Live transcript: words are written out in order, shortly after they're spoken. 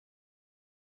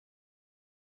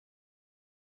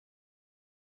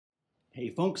Hey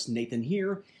folks, Nathan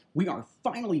here. We are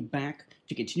finally back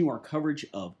to continue our coverage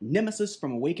of Nemesis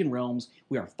from Awaken Realms.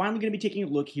 We are finally going to be taking a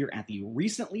look here at the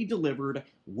recently delivered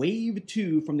Wave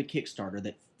 2 from the Kickstarter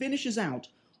that finishes out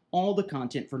all the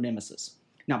content for Nemesis.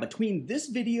 Now, between this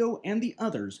video and the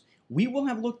others, we will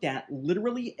have looked at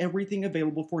literally everything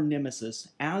available for Nemesis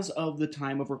as of the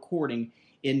time of recording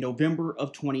in November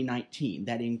of 2019.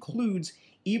 That includes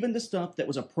even the stuff that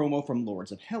was a promo from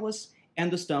Lords of Hellas, and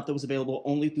the stuff that was available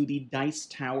only through the Dice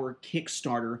Tower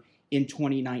Kickstarter in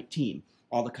 2019.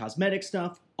 All the cosmetic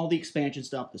stuff, all the expansion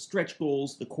stuff, the stretch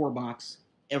goals, the core box,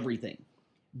 everything.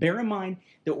 Bear in mind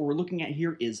that what we're looking at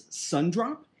here is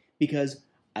Sundrop, because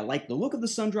I like the look of the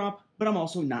Sundrop, but I'm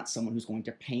also not someone who's going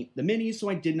to paint the minis, so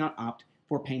I did not opt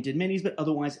for painted minis, but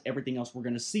otherwise everything else we're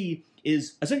going to see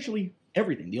is essentially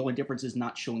everything. The only difference is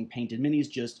not showing painted minis,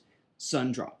 just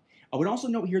Sundrop. I would also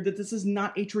note here that this is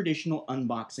not a traditional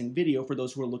unboxing video for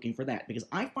those who are looking for that, because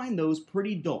I find those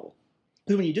pretty dull.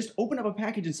 Because when you just open up a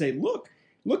package and say, look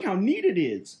how neat it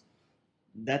is,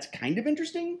 that's kind of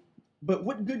interesting, but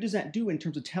what good does that do in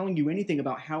terms of telling you anything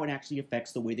about how it actually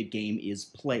affects the way the game is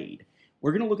played?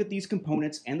 We're going to look at these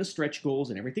components and the stretch goals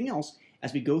and everything else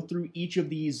as we go through each of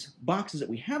these boxes that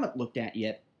we haven't looked at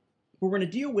yet. We're going to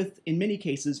deal with, in many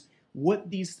cases, what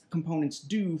these components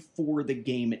do for the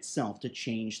game itself to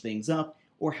change things up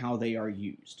or how they are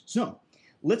used. So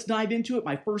let's dive into it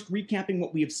by first recapping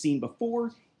what we have seen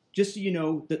before, just so you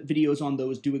know that videos on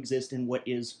those do exist and what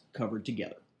is covered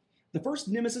together. The first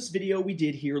Nemesis video we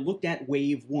did here looked at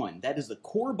Wave 1. That is the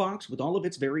core box with all of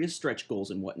its various stretch goals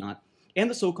and whatnot, and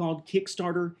the so-called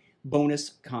Kickstarter bonus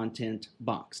content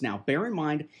box. Now, bear in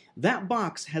mind, that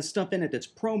box has stuff in it that's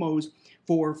promos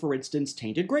for instance,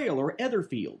 Tainted Grail or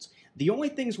Etherfields. The only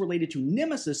things related to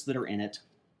Nemesis that are in it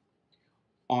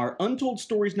are Untold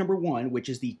Stories #1, which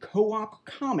is the co-op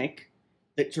comic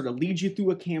that sort of leads you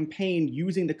through a campaign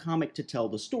using the comic to tell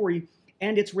the story,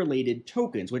 and its related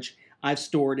tokens, which I've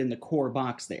stored in the core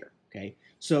box there, okay?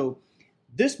 So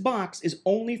this box is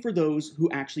only for those who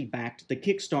actually backed the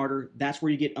Kickstarter. That's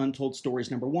where you get Untold Stories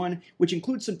 #1, which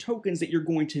includes some tokens that you're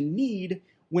going to need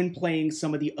when playing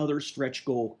some of the other stretch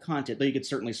goal content, though you could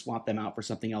certainly swap them out for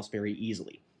something else very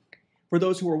easily. For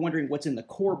those who are wondering what's in the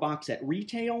core box at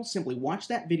retail, simply watch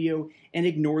that video and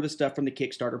ignore the stuff from the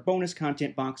Kickstarter bonus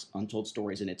content box, Untold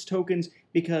Stories and its tokens,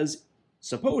 because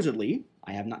supposedly,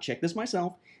 I have not checked this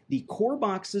myself, the core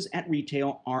boxes at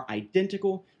retail are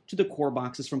identical to the core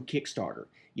boxes from Kickstarter.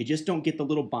 You just don't get the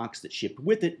little box that shipped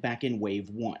with it back in Wave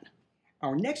 1.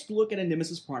 Our next look at a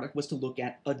Nemesis product was to look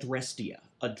at Adrestia.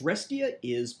 Adrestia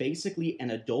is basically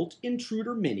an adult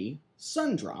intruder mini,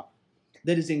 Sundrop,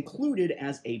 that is included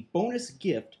as a bonus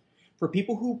gift for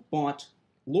people who bought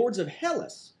Lords of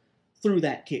Hellas through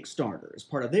that Kickstarter as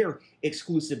part of their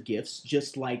exclusive gifts,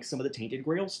 just like some of the Tainted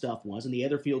Grail stuff was and the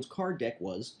Etherfields card deck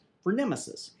was for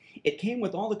Nemesis. It came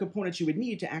with all the components you would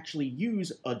need to actually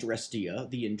use Adrestia,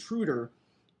 the intruder,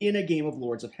 in a game of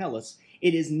Lords of Hellas.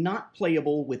 It is not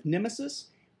playable with Nemesis,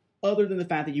 other than the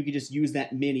fact that you could just use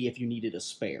that mini if you needed a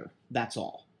spare. That's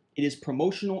all. It is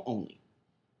promotional only.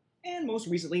 And most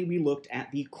recently, we looked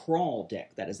at the Crawl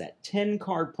deck. That is that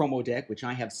 10-card promo deck, which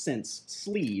I have since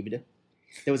sleeved,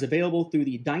 that was available through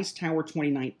the Dice Tower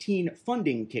 2019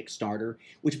 funding Kickstarter,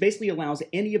 which basically allows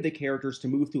any of the characters to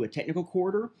move through a technical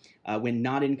corridor when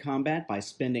not in combat by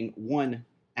spending one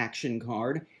action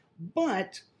card,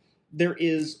 but there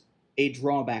is a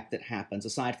drawback that happens.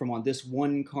 Aside from on this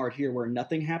one card here where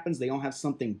nothing happens, they all have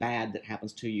something bad that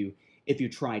happens to you if you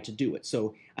try to do it.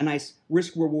 So a nice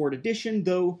risk-reward addition,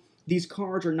 though these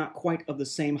cards are not quite of the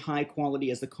same high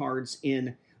quality as the cards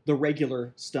in the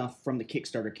regular stuff from the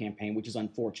Kickstarter campaign, which is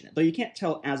unfortunate, though you can't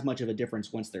tell as much of a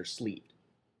difference once they're sleeved.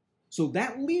 So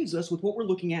that leaves us with what we're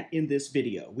looking at in this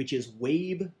video, which is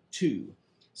Wave 2,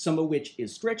 some of which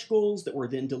is stretch goals that were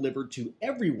then delivered to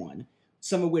everyone,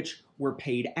 some of which were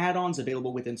paid add-ons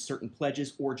available within certain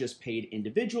pledges or just paid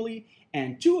individually,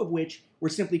 and 2 of which were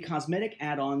simply cosmetic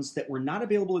add-ons that were not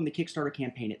available in the Kickstarter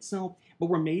campaign itself, but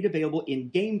were made available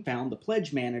in GameFound, the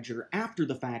pledge manager, after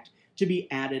the fact to be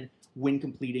added when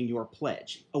completing your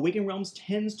pledge. Awaken Realms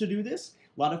tends to do this.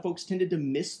 A lot of folks tended to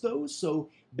miss those, so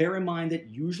bear in mind that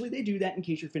usually they do that in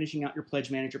case you're finishing out your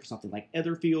pledge manager for something like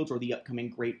Etherfields or the upcoming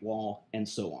Great Wall, and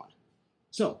so on.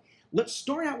 So let's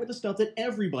start out with the stuff that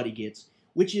everybody gets,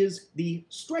 which is the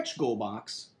stretch goal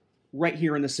box right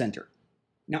here in the center.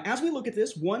 Now, as we look at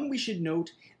this, one, we should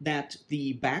note that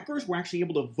the backers were actually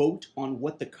able to vote on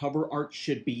what the cover art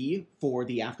should be for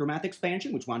the Aftermath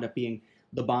expansion, which wound up being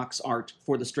the box art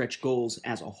for the stretch goals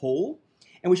as a whole.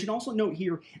 And we should also note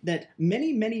here that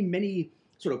many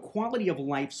sort of quality of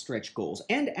life stretch goals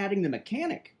and adding the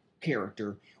mechanic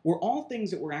character were all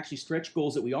things that were actually stretch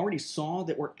goals that we already saw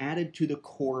that were added to the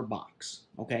core box,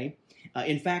 okay?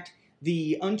 In fact,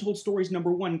 the Untold Stories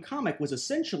 #1 comic was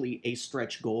essentially a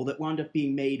stretch goal that wound up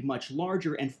being made much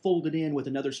larger and folded in with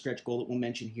another stretch goal that we'll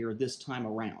mention here this time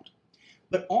around.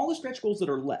 But all the stretch goals that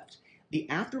are left, the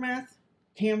Aftermath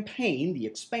campaign, the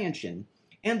expansion,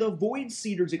 and the Void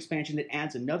Seeders expansion that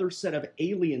adds another set of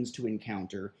aliens to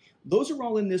encounter, those are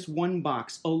all in this one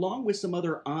box, along with some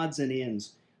other odds and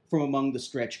ends from among the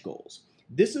stretch goals.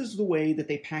 This is the way that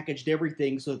they packaged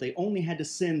everything so that they only had to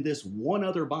send this one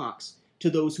other box to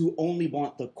those who only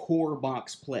bought the core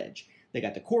box pledge. They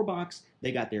got the core box,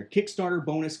 they got their Kickstarter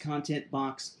bonus content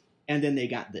box, and then they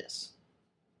got this.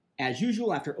 As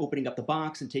usual, after opening up the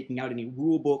box and taking out any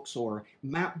rule books or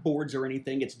map boards or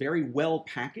anything, it's very well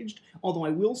packaged, although I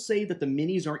will say that the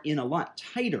minis are in a lot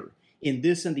tighter in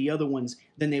this and the other ones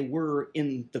than they were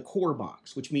in the core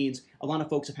box, which means a lot of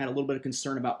folks have had a little bit of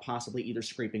concern about possibly either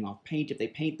scraping off paint if they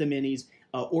paint the minis,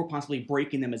 or possibly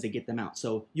breaking them as they get them out.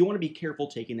 So you want to be careful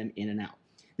taking them in and out.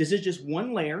 This is just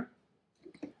one layer,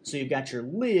 so you've got your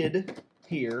lid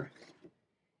here,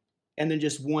 and then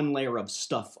just one layer of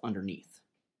stuff underneath.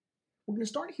 We're going to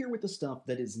start here with the stuff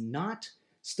that is not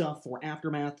stuff for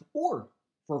Aftermath or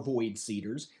for Void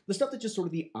Seeders, the stuff that's just sort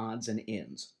of the odds and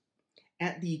ends.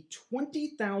 At the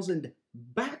 20,000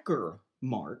 backer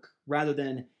mark, rather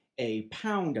than a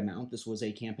pound amount, this was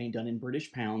a campaign done in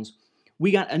British pounds, we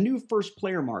got a new first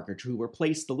player marker to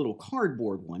replace the little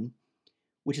cardboard one,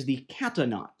 which is the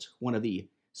Catanaut, one of the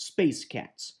space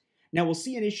cats. Now, we'll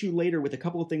see an issue later with a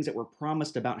couple of things that were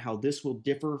promised about how this will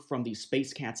differ from the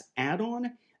Space Cats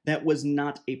add-on. That was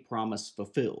not a promise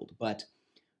fulfilled, but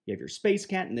you have your Space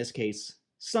Cat, in this case,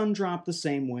 Sundrop the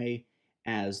same way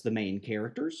as the main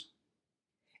characters.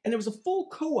 And there was a full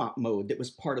co-op mode that was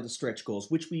part of the stretch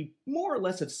goals, which we more or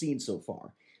less have seen so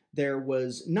far. There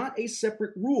was not a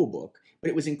separate rulebook, but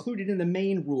it was included in the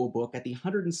main rulebook at the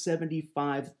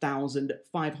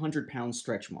 175,500 pound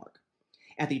stretch mark.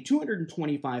 At the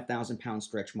 225,000 pound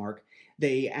stretch mark,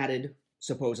 they added,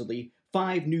 supposedly,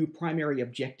 5 new primary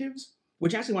objectives,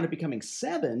 which actually wound up becoming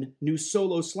 7 new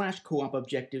solo/co-op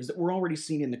objectives that were already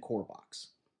seen in the core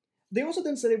box. They also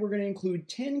then said they were going to include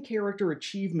 10 character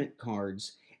achievement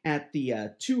cards at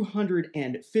the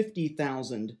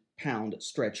 250,000 pound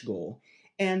stretch goal,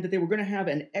 and that they were going to have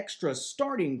an extra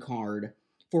starting card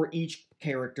for each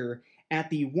character at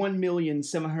the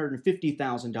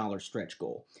 $1,750,000 stretch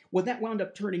goal. What that wound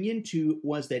up turning into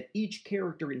was that each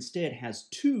character instead has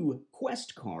 2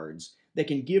 quest cards that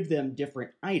can give them different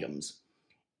items.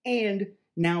 And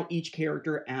now each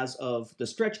character, as of the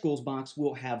stretch goals box,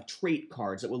 will have trait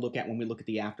cards that we'll look at when we look at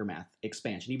the Aftermath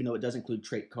expansion, even though it does include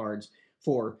trait cards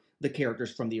for the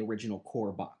characters from the original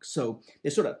core box. So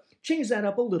they sort of changed that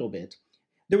up a little bit.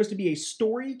 There was to be a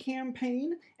story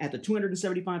campaign at the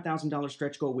 $275,000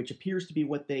 stretch goal, which appears to be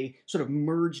what they sort of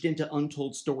merged into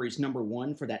Untold Stories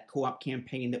 #1 for that co-op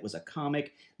campaign that was a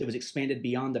comic that was expanded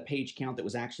beyond the page count that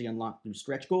was actually unlocked through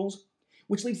stretch goals,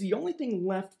 which leaves the only thing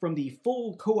left from the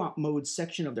full co-op mode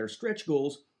section of their stretch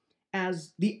goals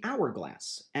as the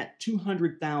Hourglass at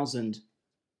 200,000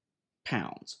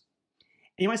 pounds.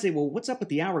 And you might say, well, what's up with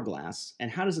the Hourglass,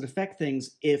 and how does it affect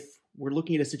things if we're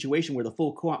looking at a situation where the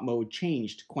full co-op mode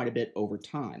changed quite a bit over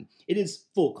time? It is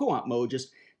full co-op mode,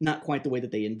 just not quite the way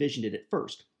that they envisioned it at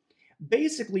first.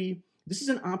 Basically, this is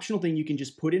an optional thing you can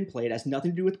just put in play. It has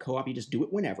nothing to do with co-op, you just do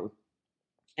it whenever.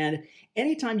 And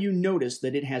anytime you notice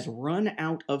that it has run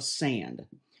out of sand,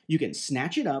 you can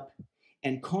snatch it up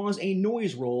and cause a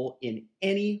noise roll in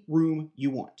any room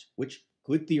you want, which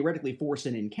could theoretically force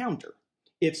an encounter.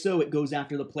 If so, it goes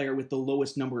after the player with the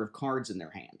lowest number of cards in their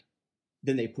hand.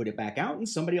 Then they put it back out and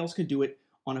somebody else can do it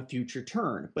on a future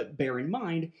turn. But bear in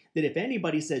mind that if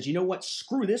anybody says, you know what,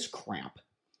 screw this crap,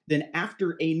 then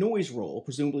after a noise roll,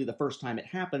 presumably the first time it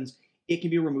happens, it can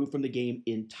be removed from the game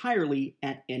entirely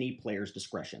at any player's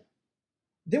discretion.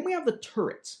 Then we have the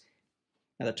turrets.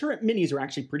 Now the turret minis are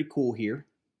actually pretty cool here,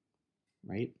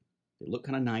 right? They look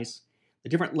kind of nice. The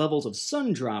different levels of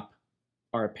Sundrop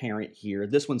are apparent here.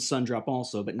 This one's Sundrop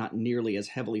also, but not nearly as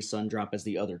heavily Sundrop as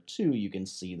the other two you can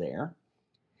see there.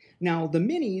 Now, the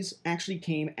minis actually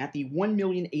came at the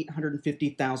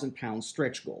 1,850,000 pound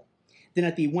stretch goal. Then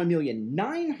at the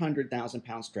 1,900,000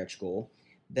 pound stretch goal,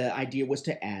 the idea was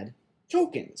to add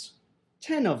tokens,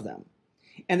 10 of them.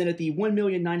 And then at the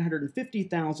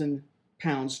 1,950,000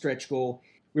 pound stretch goal,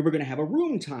 we were going to have a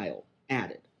room tile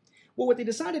added. Well, what they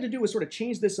decided to do was sort of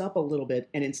change this up a little bit,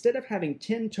 and instead of having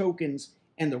 10 tokens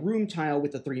and the room tile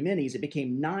with the 3 minis, it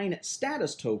became 9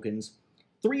 status tokens,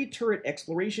 3 turret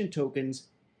exploration tokens,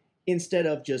 instead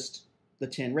of just the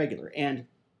 10 regular, and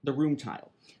the room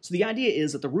tile. So the idea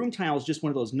is that the room tile is just one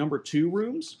of those number 2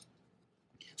 rooms.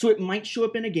 So it might show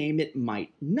up in a game, it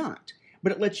might not,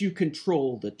 but it lets you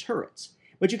control the turrets.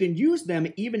 But you can use them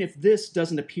even if this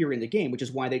doesn't appear in the game, which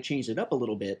is why they changed it up a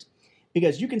little bit,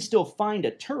 because you can still find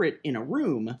a turret in a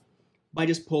room by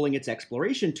just pulling its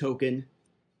exploration token,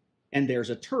 and there's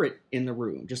a turret in the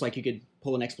room. Just like you could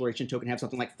pull an exploration token, have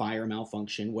something like fire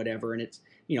malfunction, whatever, and it's,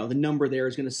 you know, the number there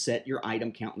is going to set your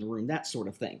item count in the room, that sort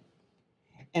of thing.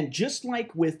 And just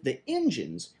like with the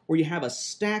engines, where you have a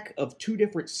stack of 2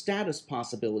 different status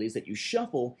possibilities that you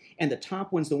shuffle, and the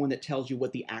top one's the one that tells you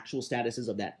what the actual status is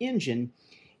of that engine,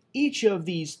 each of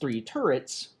these 3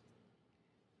 turrets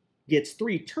gets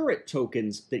 3 turret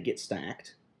tokens that get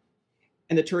stacked,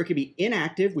 and the turret can be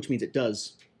inactive, which means it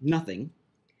does nothing.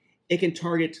 It can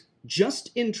target just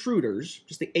intruders,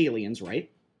 just the aliens, right?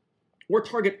 Or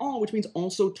target all, which means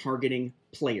also targeting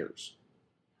players.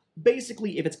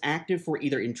 Basically, if it's active for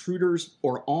either intruders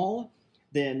or all,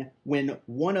 then when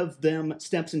one of them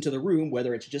steps into the room,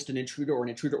 whether it's just an intruder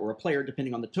or a player,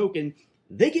 depending on the token,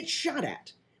 they get shot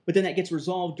at. But then that gets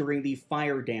resolved during the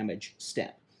fire damage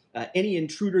step. Any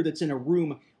intruder that's in a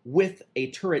room with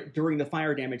a turret during the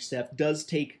fire damage step does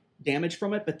take damage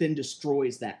from it, but then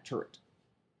destroys that turret.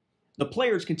 The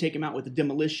players can take him out with the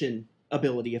demolition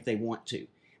ability if they want to.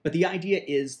 But the idea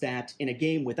is that in a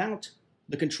game without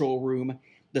the control room,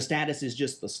 the status is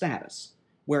just the status.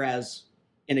 Whereas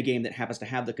in a game that happens to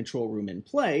have the control room in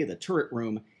play, the turret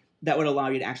room, that would allow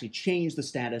you to actually change the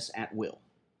status at will.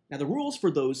 Now, the rules for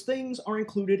those things are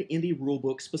included in the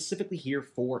rulebook specifically here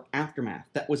for Aftermath.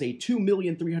 That was a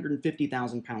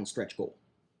 2,350,000 pound stretch goal.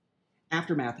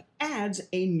 Aftermath adds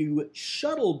a new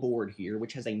shuttle board here,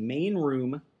 which has a main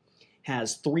room,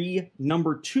 has 3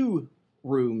 number 2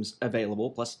 rooms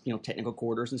available, plus, you know, technical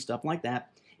quarters and stuff like that,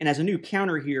 and has a new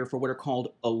counter here for what are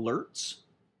called alerts.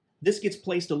 This gets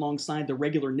placed alongside the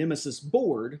regular Nemesis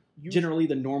board, generally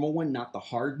the normal one, not the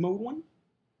hard mode one,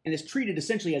 and is treated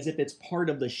essentially as if it's part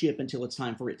of the ship until it's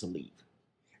time for it to leave.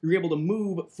 You're able to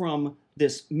move from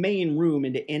this main room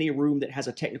into any room that has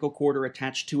a technical quarter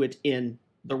attached to it in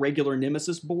the regular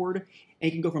Nemesis board, and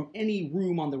you can go from any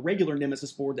room on the regular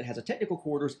Nemesis board that has a technical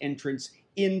quarters entrance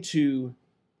into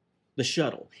the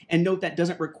shuttle. And note that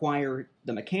doesn't require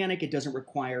the mechanic, it doesn't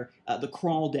require the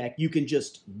crawl deck, you can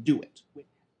just do it.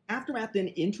 Aftermath then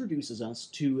introduces us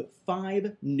to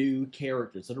 5 new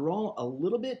characters that are all a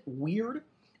little bit weird.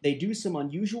 They do some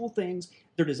unusual things.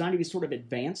 They're designed to be sort of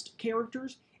advanced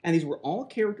characters, and these were all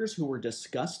characters who were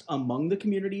discussed among the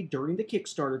community during the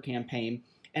Kickstarter campaign,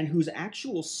 and whose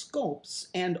actual sculpts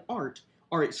and art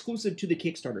are exclusive to the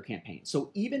Kickstarter campaign.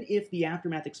 So even if the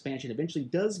Aftermath expansion eventually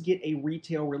does get a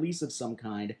retail release of some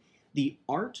kind, the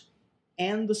art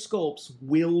and the sculpts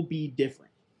will be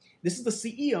different. This is the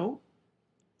CEO.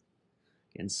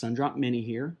 Again, Sundrop Mini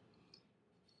here.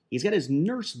 He's got his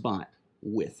nurse bot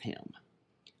with him.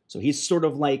 So he's sort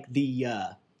of like the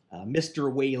Mr.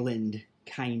 Wayland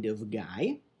kind of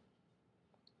guy.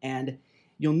 And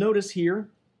you'll notice here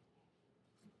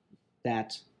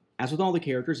that, as with all the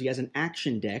characters, he has an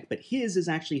action deck, but his is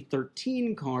actually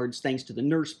 13 cards thanks to the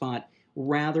nurse bot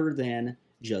rather than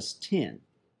just 10.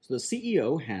 So the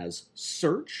CEO has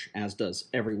Search, as does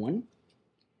everyone,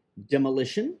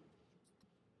 Demolition,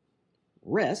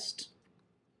 Rest,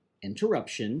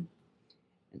 Interruption,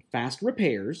 and Fast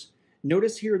Repairs.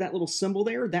 Notice here that little symbol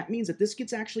there, that means that this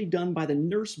gets actually done by the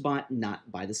nurse bot,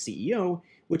 not by the CEO,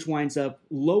 which winds up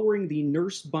lowering the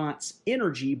nurse bot's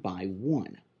energy by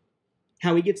 1.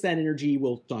 How he gets that energy,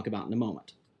 we'll talk about in a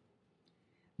moment.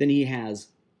 Then he has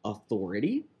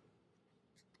Authority,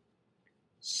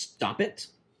 Stop It,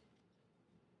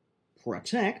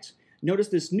 Protect. Notice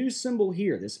this new symbol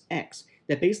here, this X,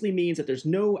 that basically means that there's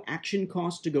no action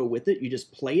cost to go with it. You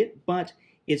just play it, but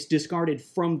it's discarded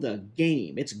from the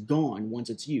game. It's gone once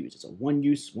it's used. It's a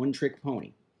one-use, one-trick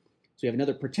pony. So you have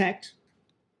another Protect,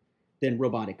 then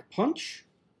Robotic Punch,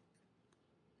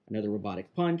 another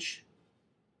Robotic Punch,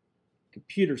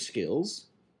 Computer Skills,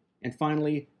 and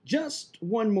finally, just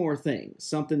one more thing,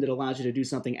 something that allows you to do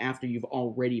something after you've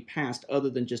already passed other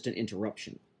than just an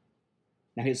interruption.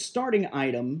 Now his starting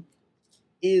item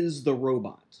is the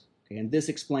robot, okay? And this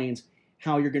explains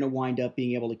how you're going to wind up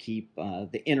being able to keep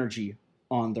the energy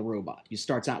on the robot. He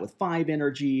starts out with 5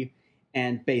 energy,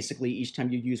 and basically each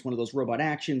time you use one of those robot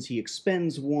actions, he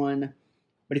expends 1,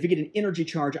 but if you get an energy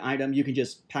charge item, you can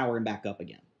just power him back up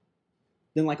again.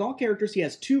 Then, like all characters, he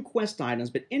has 2 quest items,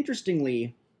 but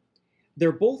interestingly,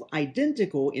 they're both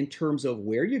identical in terms of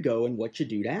where you go and what you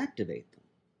do to activate them.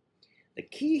 The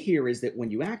key here is that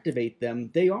when you activate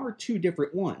them, they are 2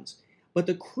 different ones, but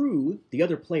the crew, the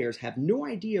other players, have no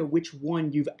idea which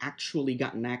one you've actually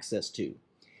gotten access to.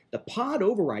 The pod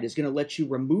override is going to let you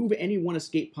remove any one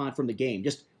escape pod from the game,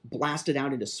 just blast it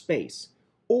out into space,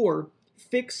 or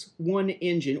fix one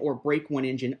engine or break one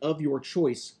engine of your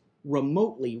choice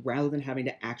remotely rather than having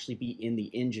to actually be in the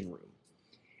engine room.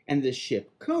 And the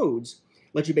ship codes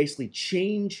let you basically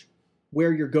change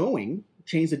where you're going,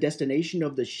 change the destination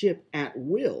of the ship at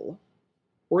will,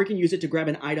 or you can use it to grab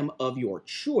an item of your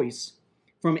choice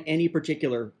from any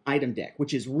particular item deck,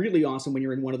 which is really awesome when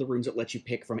you're in one of the rooms that lets you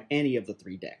pick from any of the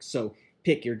 3 decks. So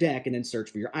pick your deck and then search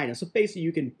for your item. So basically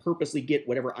you can purposely get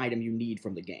whatever item you need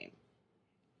from the game.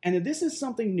 And then this is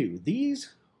something new.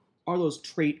 These are those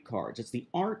trait cards. It's the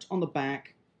art on the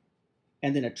back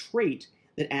and then a trait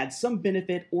that adds some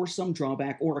benefit or some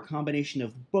drawback or a combination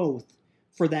of both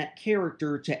for that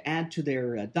character to add to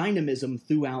their dynamism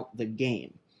throughout the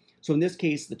game. So in this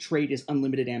case, the trait is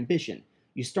Unlimited Ambition.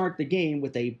 You start the game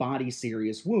with a body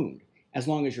serious wound. As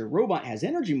long as your robot has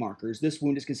energy markers, this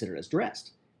wound is considered as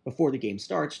dressed. Before the game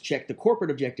starts, check the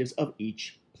corporate objectives of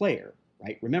each player,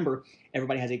 right? Remember,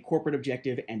 everybody has a corporate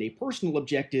objective and a personal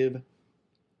objective.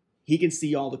 He can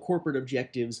see all the corporate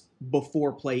objectives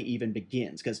before play even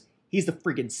begins, because he's the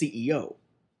friggin' CEO.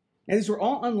 Now, these were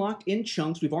all unlocked in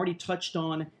chunks. We've already touched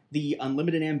on the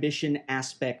Unlimited Ambition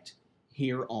aspect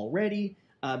here already,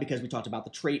 because we talked about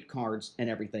the trait cards and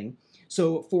everything.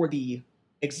 So for the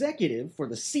executive, for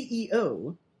the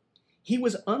CEO, he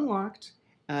was unlocked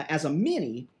as a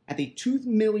mini at the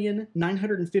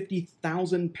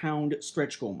 2,950,000 pound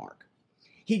stretch goal mark.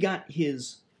 He got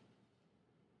his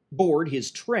board, his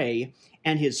tray,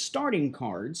 and his starting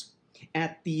cards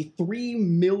at the 3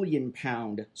 million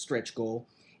pound stretch goal,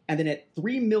 and then at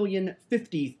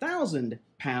 3,050,000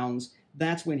 pounds,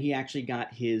 that's when he actually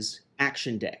got his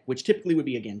action deck, which typically would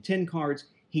be, again, 10 cards.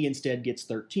 He instead gets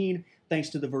 13, thanks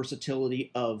to the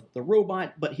versatility of the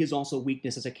robot, but his also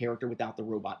weakness as a character without the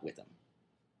robot with him.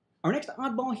 Our next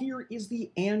oddball here is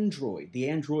the android. The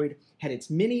android had its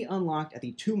mini unlocked at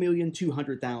the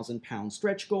 2,200,000 pound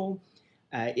stretch goal.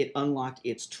 It unlocked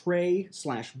its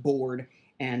tray/board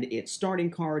and its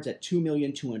starting cards at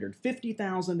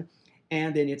 2,250,000,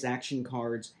 and then its action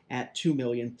cards at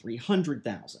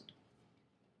 2,300,000.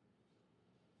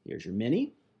 Here's your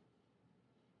mini.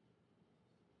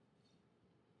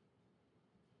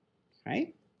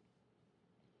 Okay.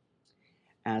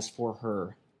 As for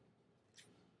her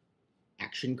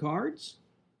action cards,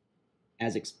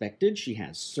 as expected, she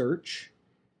has Search.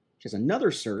 She has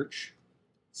another Search.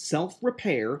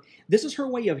 Self-Repair. This is her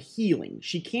way of healing.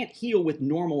 She can't heal with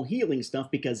normal healing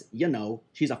stuff because, you know,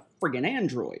 she's a friggin'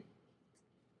 android.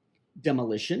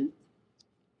 Demolition.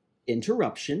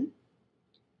 Interruption.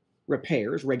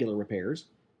 Repairs, regular repairs.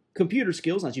 Computer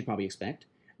skills, as you'd probably expect.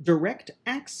 Direct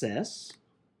access.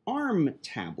 Arm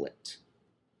tablet.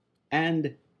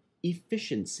 And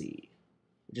efficiency,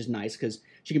 which is nice because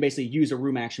she can basically use a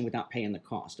room action without paying the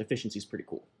cost. Efficiency is pretty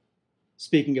cool.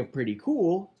 Speaking of pretty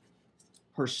cool,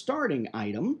 her starting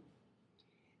item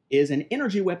is an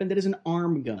energy weapon that is an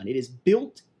arm gun. It is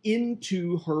built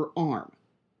into her arm,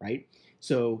 right?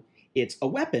 So it's a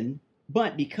weapon,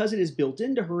 but because it is built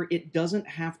into her, it doesn't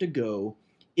have to go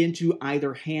into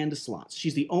either hand slots.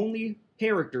 She's the only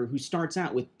character who starts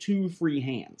out with 2 free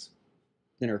hands.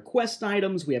 Then her quest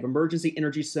items, we have Emergency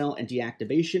Energy Cell and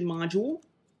Deactivation Module.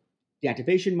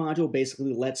 Deactivation Module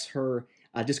basically lets her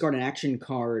discard an action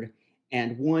card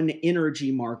and 1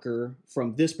 energy marker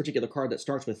from this particular card that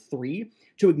starts with 3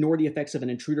 to ignore the effects of an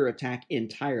intruder attack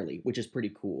entirely, which is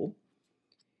pretty cool.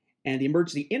 And the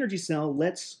Emergency Energy Cell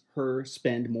lets her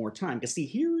spend more time. Because see,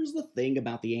 here's the thing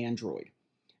about the android.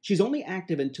 She's only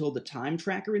active until the time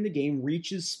tracker in the game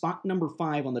reaches spot number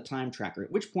 5 on the time tracker,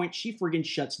 at which point she friggin'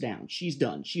 shuts down. She's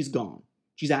done. She's gone.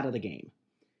 She's out of the game.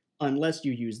 Unless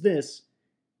you use this,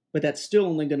 but that's still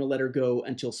only going to let her go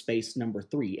until space number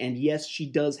 3. And yes, she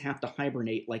does have to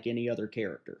hibernate like any other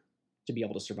character to be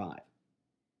able to survive.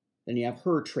 Then you have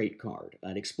her trait card.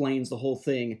 It explains the whole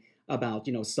thing about,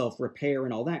 you know, self-repair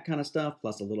and all that kind of stuff,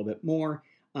 plus a little bit more.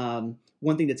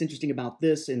 One thing that's interesting about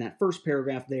this, in that first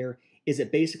paragraph there, is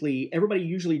that basically everybody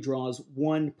usually draws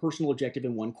 1 personal objective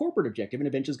and 1 corporate objective, and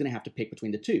eventually is going to have to pick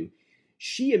between the 2.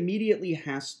 She immediately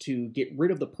has to get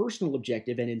rid of the personal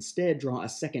objective and instead draw a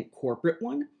second corporate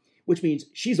one, which means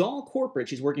she's all corporate.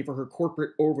 She's working for her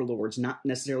corporate overlords, not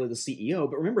necessarily the CEO.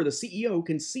 But remember, the CEO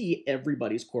can see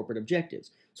everybody's corporate objectives.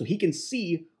 So he can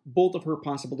see both of her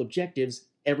possible objectives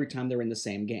every time they're in the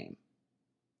same game.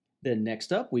 Then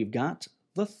next up, we've got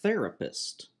the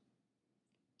Therapist.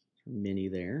 Mini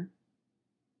there.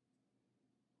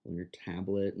 On your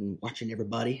tablet and watching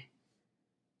everybody.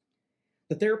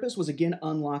 The Therapist was again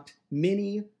unlocked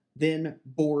mini, then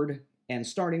board and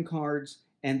starting cards,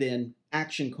 and then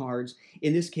action cards,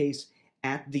 in this case,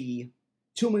 at the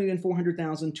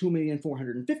 2,400,000,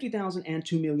 2,450,000, and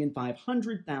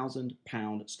 2,500,000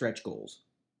 pound stretch goals.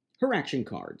 Her action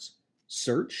cards: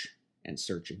 Search and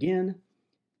Search Again,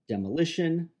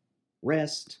 Demolition,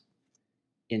 Rest,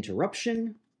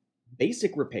 Interruption,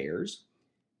 Basic Repairs,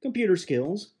 Computer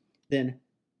Skills, then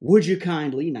Would You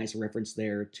Kindly, nice reference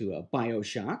there to a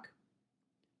Bioshock,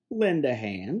 Lend a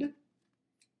Hand,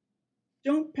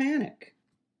 Don't Panic.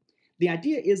 The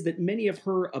idea is that many of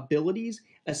her abilities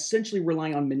essentially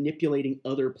rely on manipulating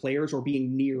other players or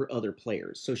being near other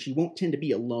players, so she won't tend to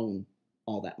be alone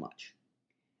all that much.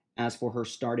 As for her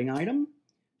starting item,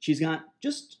 she's got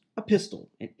just a pistol,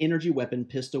 an energy weapon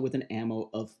pistol with an ammo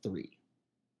of 3.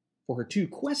 For her 2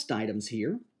 quest items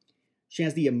here, she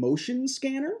has the emotion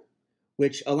scanner,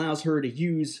 which allows her to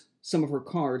use some of her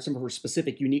cards, some of her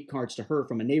specific unique cards to her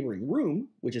from a neighboring room,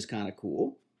 which is kind of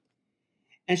cool.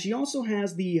 And she also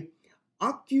has the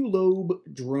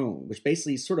Oculobe drone, which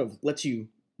basically sort of lets you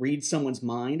read someone's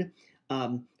mind.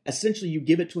 Essentially, you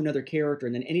give it to another character,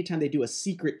 and then anytime they do a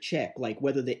secret check, like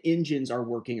whether the engines are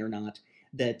working or not,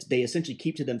 that they essentially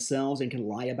keep to themselves and can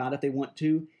lie about if they want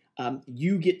to,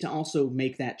 you get to also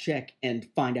make that check and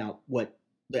find out what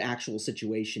the actual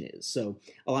situation is. So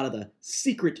a lot of the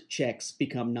secret checks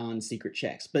become non-secret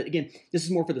checks. But again, this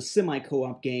is more for the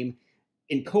semi-co-op game.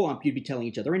 In co-op, you'd be telling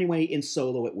each other anyway. In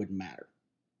solo, it wouldn't matter.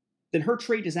 Then her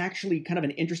trait is actually kind of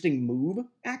an interesting move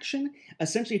action.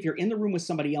 Essentially, if you're in the room with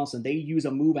somebody else and they use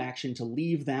a move action to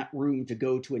leave that room to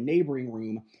go to a neighboring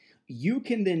room, you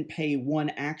can then pay 1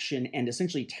 action and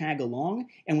essentially tag along.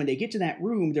 And when they get to that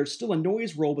room, there's still a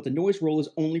noise roll, but the noise roll is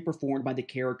only performed by the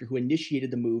character who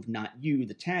initiated the move, not you,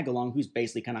 the tag along, who's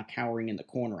basically kind of cowering in the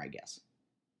corner, I guess.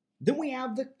 Then we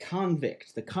have the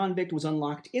Convict. The Convict was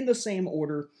unlocked in the same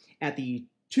order at the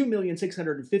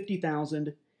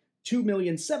 2,650,000,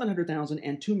 2,700,000,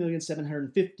 and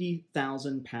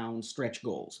 2,750,000 pound stretch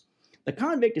goals. The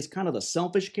Convict is kind of the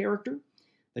selfish character.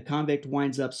 The Convict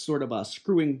winds up sort of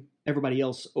screwing everybody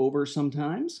else over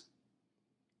sometimes.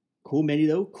 Cool menu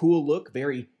though, cool look,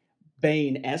 very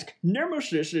Bane-esque.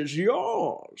 Nemesis is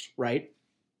yours, right?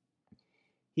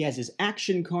 He has his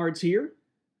action cards here.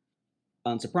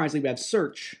 Unsurprisingly, we have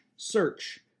Search,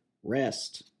 Search,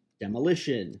 Rest,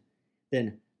 Demolition,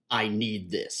 then I Need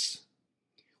This,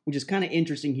 which is kind of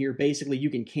interesting here. Basically,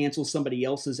 you can cancel somebody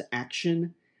else's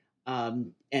action,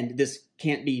 and this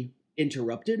can't be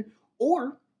interrupted.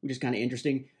 Or, which is kind of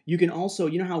interesting, you can also,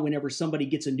 you know how whenever somebody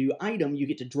gets a new item, you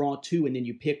get to draw 2, and then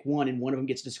you pick one, and one of them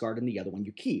gets discarded, and the other one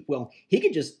you keep. Well, he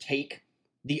could just take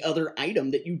the other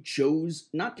item that you chose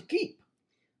not to keep.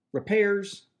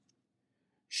 Repairs,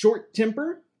 Short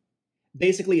Temper.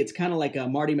 Basically, it's kind of like a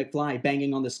Marty McFly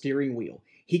banging on the steering wheel.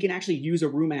 He can actually use a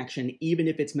room action even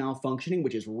if it's malfunctioning,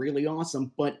 which is really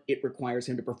awesome, but it requires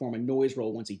him to perform a noise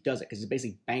roll once he does it, because he's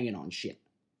basically banging on shit.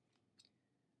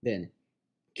 Then,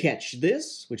 Catch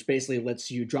This, which basically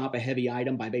lets you drop a heavy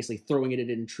item by basically throwing it at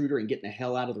an intruder and getting the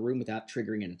hell out of the room without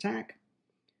triggering an attack.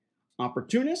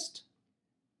 Opportunist.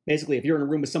 Basically, if you're in a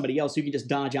room with somebody else, you can just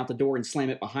dodge out the door and slam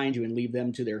it behind you and leave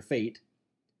them to their fate.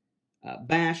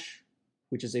 Bash,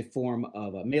 which is a form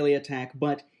of a melee attack,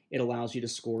 but it allows you to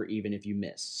score even if you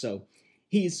miss. So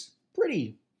he's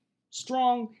pretty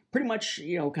strong, pretty much,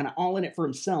 kind of all in it for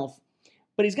himself,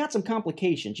 but he's got some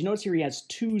complications. You notice here he has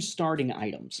 2 starting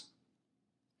items.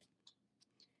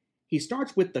 He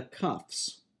starts with the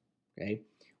cuffs, okay,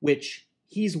 which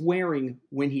he's wearing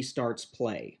when he starts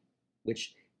play,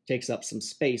 which takes up some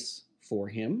space for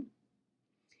him.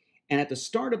 And at the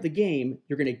start of the game,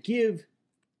 you're going to give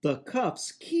the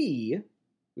cuffs key,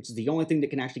 which is the only thing that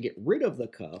can actually get rid of the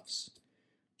cuffs,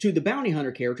 to the bounty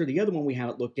hunter character, the other one we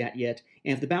haven't looked at yet,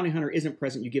 and if the bounty hunter isn't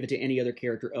present, you give it to any other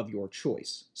character of your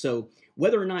choice. So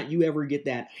whether or not you ever get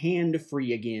that hand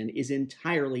free again is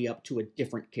entirely up to a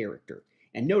different character.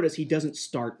 And notice he doesn't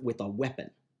start with a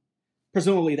weapon.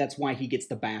 Presumably that's why he gets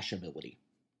the bash ability.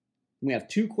 We have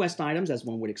 2 quest items, as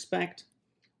one would expect.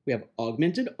 We have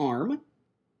Augmented Arm,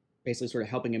 basically sort of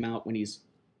helping him out when he's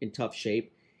in tough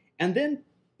shape. And then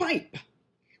Pipe.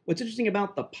 What's interesting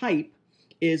about the Pipe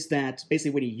is that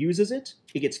basically when he uses it,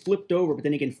 it gets flipped over, but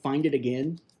then he can find it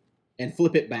again and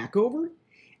flip it back over.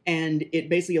 And it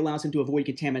basically allows him to avoid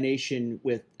contamination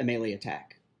with a melee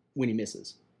attack when he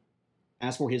misses.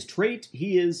 As for his trait,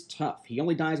 he is tough. He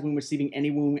only dies when receiving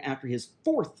any wound after his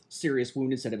 4th serious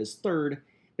wound instead of his 3rd,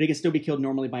 but he can still be killed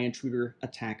normally by intruder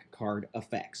attack card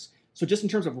effects. So just in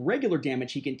terms of regular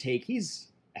damage he can take, he's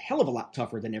a hell of a lot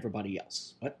tougher than everybody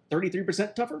else. But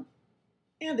 33% tougher?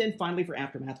 And then finally for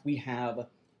Aftermath, we have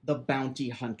the Bounty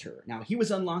Hunter. Now, he was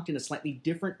unlocked in a slightly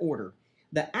different order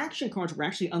The action cards were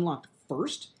actually unlocked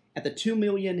first at the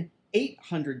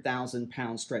 2,800,000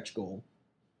 pound stretch goal.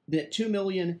 Then at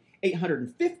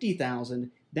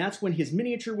 2,850,000, that's when his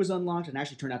miniature was unlocked, and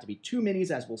actually turned out to be 2 minis,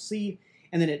 as we'll see.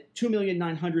 And then at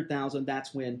 2,900,000,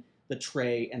 that's when the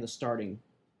tray and the starting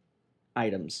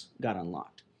items got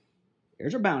unlocked.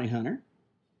 There's our bounty hunter.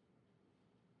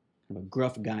 Kind of a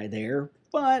gruff guy there,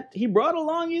 but he brought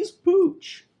along his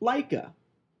pooch, Laika,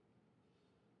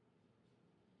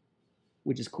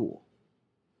 which is cool.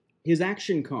 His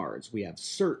action cards, we have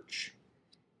search,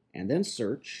 and then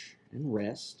search, and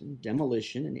rest, and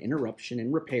demolition, and interruption,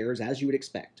 and repairs, as you would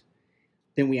expect.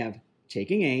 Then we have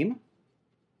taking aim,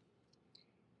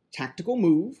 tactical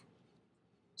move,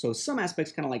 so some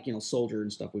aspects kind of like, soldier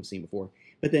and stuff we've seen before.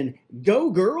 But then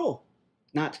go girl,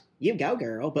 not you go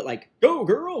girl, but like go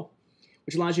girl,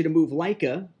 which allows you to move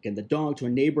Laika, again the dog, to a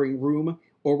neighboring room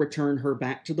or return her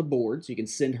back to the board, so you can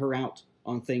send her out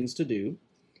on things to do.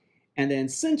 And then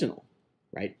sentinel,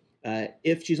 right?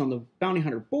 If she's on the bounty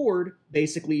hunter board,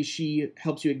 basically she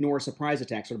helps you ignore a surprise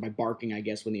attack, sort of by barking, I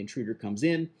guess, when the intruder comes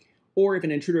in. Or if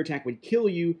an intruder attack would kill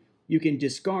you, you can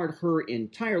discard her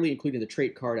entirely, including the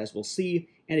trait card, as we'll see,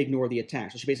 and ignore the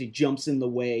attack. So she basically jumps in the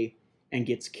way and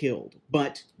gets killed.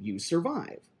 But you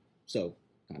survive. So,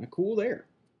 kind of cool there.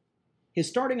 His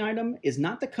starting item is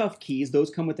not the cuff keys. Those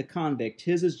come with the convict.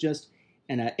 His is just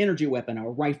an energy weapon, a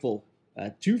rifle,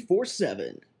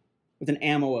 247, with an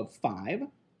ammo of 5.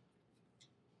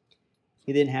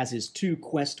 He then has his 2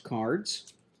 quest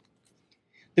cards.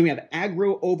 Then we have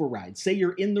aggro override. Say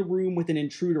you're in the room with an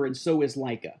intruder and so is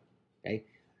Laika. Okay?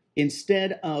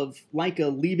 Instead of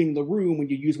Laika leaving the room when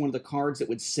you use one of the cards that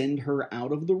would send her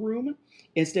out of the room,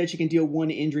 instead she can deal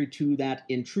 1 injury to that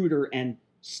intruder and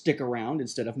stick around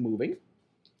instead of moving.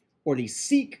 Or the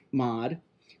seek mod,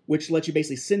 which lets you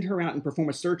basically send her out and perform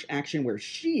a search action where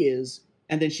she is,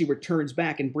 and then she returns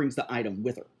back and brings the item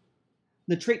with her.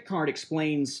 The trait card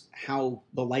explains how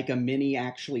the Laika mini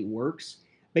actually works.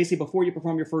 Basically, before you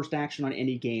perform your first action on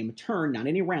any game turn, not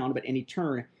any round, but any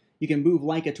turn, you can move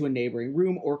Laika to a neighboring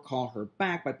room or call her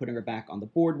back by putting her back on the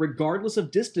board, regardless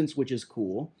of distance, which is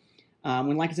cool.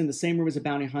 When Laika's in the same room as a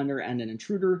bounty hunter and an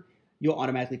intruder, you'll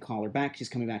automatically call her back. She's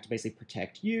coming back to basically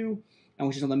protect you. And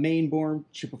when she's on the main board,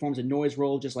 she performs a noise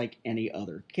roll just like any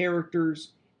other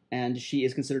characters. And she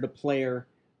is considered a player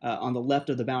on the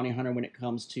left of the bounty hunter when it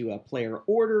comes to player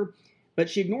order. But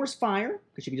she ignores fire,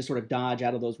 because she can just sort of dodge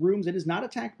out of those rooms. It is not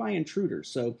attacked by intruders,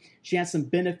 so she has some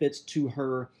benefits to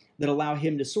her that allow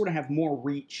him to sort of have more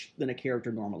reach than a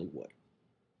character normally would.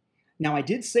 Now, I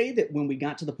did say that when we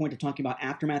got to the point of talking about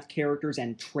Aftermath characters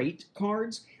and trait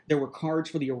cards, there were cards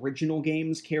for the original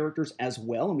game's characters as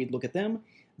well, and we'd look at them.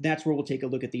 That's where we'll take a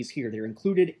look at these here. They're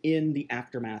included in the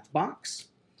Aftermath box,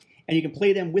 and you can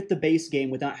play them with the base game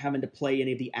without having to play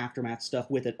any of the Aftermath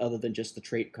stuff with it other than just the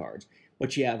trait cards.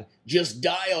 But you have Just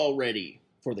Die Already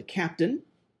for the captain.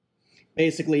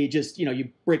 Basically, just, you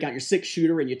break out your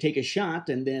 6-shooter and you take a shot,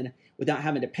 and then without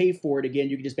having to pay for it again,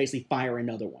 you can just basically fire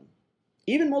another one.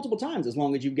 Even multiple times, as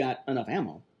long as you've got enough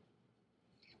ammo.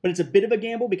 But it's a bit of a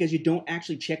gamble because you don't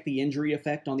actually check the injury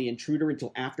effect on the intruder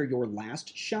until after your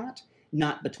last shot,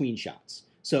 not between shots.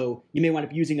 So you may wind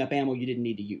up using up ammo you didn't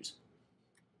need to use.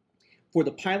 For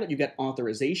the pilot, you've got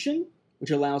Authorization,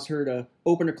 which allows her to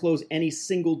open or close any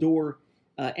single door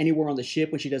anywhere on the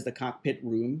ship when she does the cockpit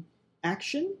room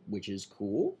action, which is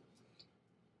cool.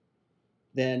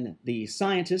 Then the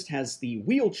scientist has the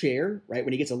wheelchair, right?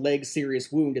 When he gets a leg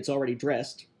serious wound, it's already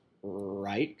dressed,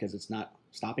 right? Because it's not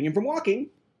stopping him from walking.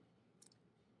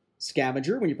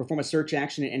 Scavenger, when you perform a search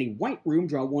action in any white room,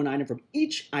 draw 1 item from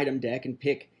each item deck and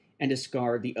pick and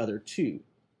discard the other 2.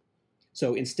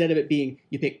 So instead of it being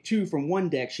you pick 2 from one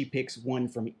deck, she picks 1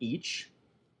 from each.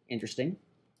 Interesting.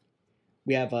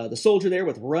 We have the soldier there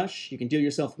with Rush. You can deal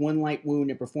yourself 1 light wound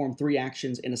and perform 3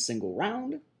 actions in a single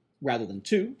round, rather than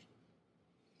 2.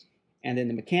 And then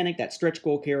the mechanic, that stretch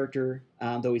goal character,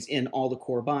 though he's in all the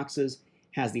core boxes,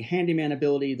 has the handyman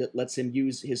ability that lets him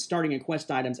use his starting and quest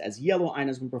items as yellow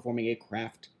items when performing a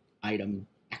craft item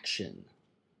action.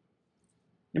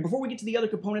 Now, before we get to the other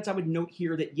components, I would note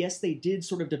here that, yes, they did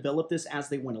sort of develop this as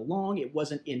they went along. It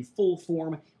wasn't in full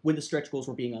form when the stretch goals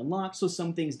were being unlocked, so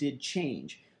some things did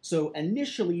change. So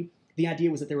initially, the idea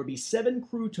was that there would be 7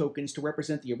 crew tokens to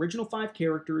represent the original 5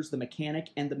 characters, the mechanic,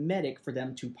 and the medic for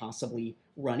them to possibly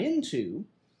run into.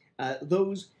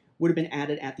 Those would have been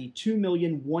added at the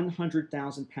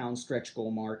 2,100,000 pound stretch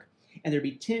goal mark, and there'd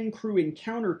be 10 crew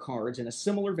encounter cards in a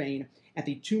similar vein at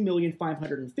the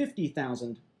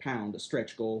 2,550,000 pound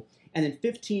stretch goal, and then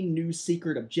 15 new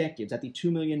secret objectives at the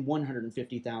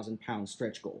 2,150,000 pound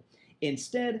stretch goal.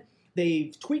 Instead,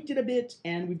 they've tweaked it a bit,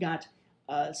 and we've got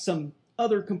some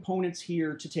other components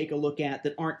here to take a look at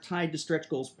that aren't tied to stretch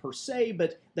goals per se,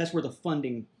 but that's where the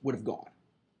funding would have gone.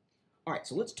 All right,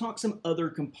 so let's talk some other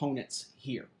components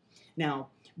here. Now,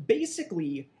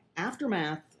 basically,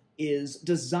 Aftermath is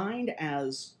designed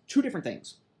as two different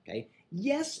things, okay?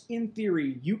 Yes, in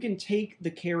theory, you can take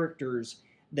the characters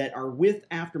that are with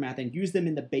Aftermath and use them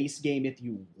in the base game if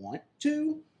you want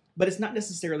to, but it's not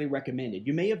necessarily recommended.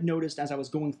 You may have noticed as I was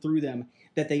going through them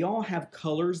that they all have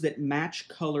colors that match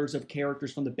colors of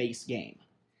characters from the base game.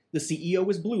 The CEO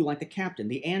was blue like the captain,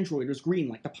 the android was green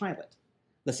like the pilot,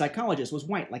 the psychologist was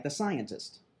white like the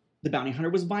scientist, the bounty hunter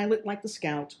was violet like the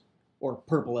scout, or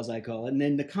purple as I call it, and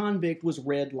then the convict was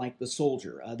red like the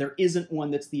soldier. There isn't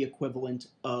one that's the equivalent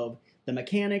of the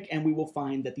mechanic, and we will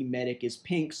find that the medic is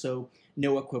pink, so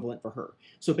no equivalent for her.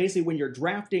 So basically when you're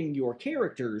drafting your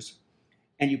characters,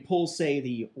 and you pull, say,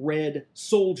 the red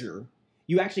soldier,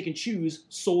 you actually can choose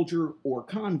soldier or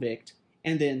convict,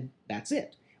 and then that's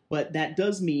it. But that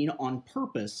does mean on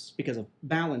purpose, because of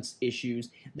balance issues,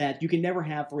 that you can never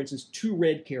have, for instance, 2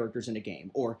 red characters in a game,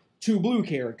 or 2 blue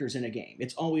characters in a game.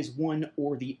 It's always one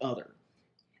or the other.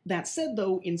 That said,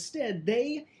 though, instead,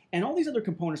 they and all these other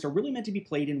components are really meant to be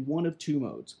played in one of 2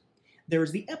 modes.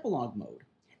 There's the epilogue mode.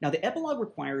 Now, the epilogue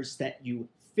requires that you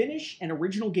finish an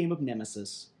original game of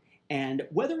Nemesis, and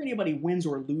whether anybody wins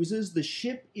or loses, the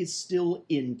ship is still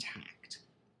intact.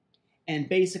 And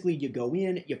basically, you go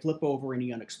in, you flip over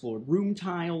any unexplored room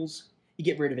tiles, you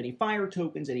get rid of any fire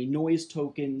tokens, any noise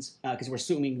tokens, because we're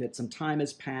assuming that some time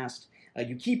has passed.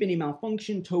 You keep any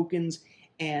malfunction tokens,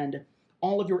 and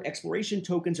all of your exploration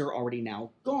tokens are already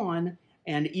now gone,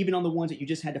 and even on the ones that you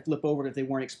just had to flip over if they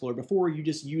weren't explored before, you're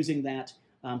just using that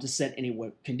to set any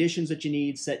conditions that you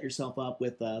need, set yourself up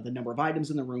with the number of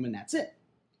items in the room, and that's it.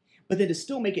 But then to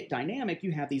still make it dynamic,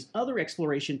 you have these other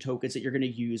exploration tokens that you're going to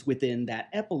use within that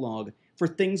epilogue for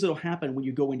things that will happen when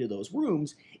you go into those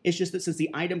rooms. It's just that since the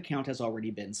item count has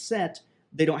already been set,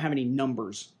 they don't have any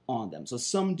numbers on them. So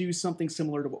some do something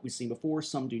similar to what we've seen before,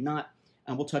 some do not,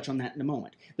 and we'll touch on that in a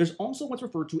moment. There's also what's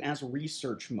referred to as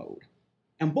research mode.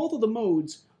 And both of the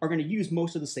modes are going to use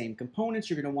most of the same components.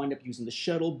 You're going to wind up using the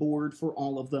shuttle board for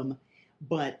all of them.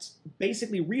 But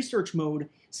basically, research mode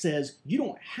says you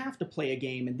don't have to play a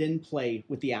game and then play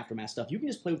with the Aftermath stuff. You can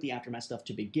just play with the Aftermath stuff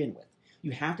to begin with.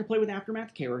 You have to play with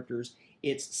Aftermath characters.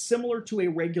 It's similar to a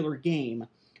regular game,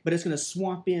 but it's going to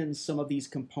swap in some of these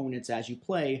components as you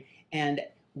play. And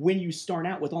when you start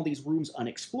out with all these rooms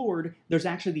unexplored, there's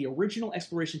actually the original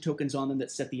exploration tokens on them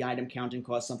that set the item count and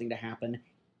cause something to happen.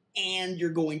 And you're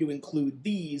going to include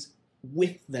these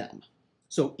with them.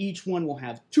 So each one will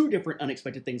have 2 different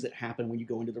unexpected things that happen when you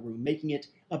go into the room, making it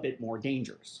a bit more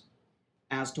dangerous.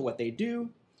 As to what they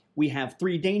do, we have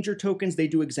 3 danger tokens. They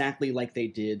do exactly like they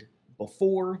did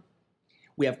before.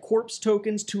 We have corpse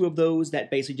tokens, 2 of those.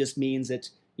 That basically just means that,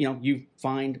 you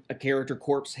find a character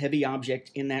corpse heavy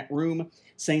object in that room.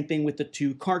 Same thing with the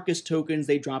 2 carcass tokens.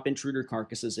 They drop intruder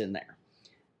carcasses in there.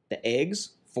 The eggs,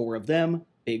 4 of them.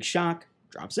 Big shock,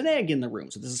 drops an egg in the room.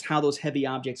 So this is how those heavy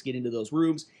objects get into those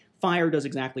rooms. Fire does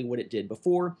exactly what it did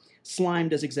before. Slime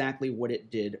does exactly what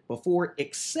it did before,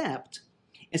 except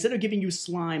instead of giving you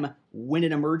slime when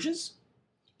it emerges,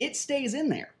 it stays in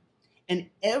there. And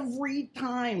every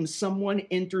time someone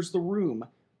enters the room,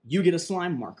 you get a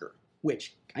slime marker,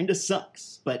 which kind of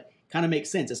sucks, but kind of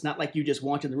makes sense. It's not like you just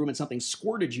walked in the room and something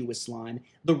squirted you with slime.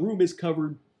 The room is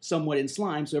covered somewhat in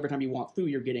slime, so every time you walk through,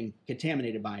 you're getting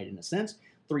contaminated by it in a sense.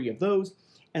 3 of those.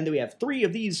 And then we have 3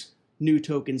 of these new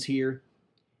tokens here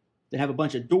that have a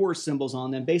bunch of door symbols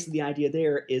on them. Basically, the idea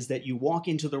there is that you walk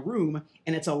into the room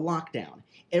and it's a lockdown.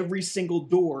 Every single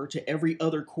door to every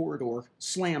other corridor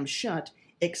slams shut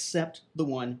except the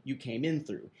one you came in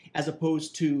through, as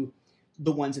opposed to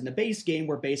the ones in the base game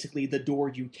where basically the door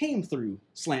you came through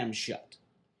slams shut.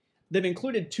 They've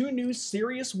included 2 new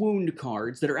serious wound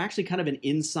cards that are actually kind of an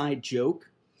inside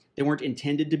joke. They weren't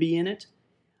intended to be in it,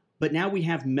 but now we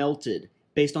have melted,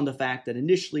 based on the fact that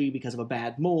initially, because of a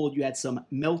bad mold, you had some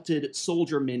melted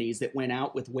soldier minis that went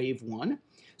out with Wave 1.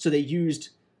 So they used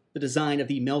the design of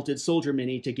the melted soldier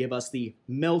mini to give us the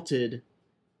melted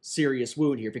serious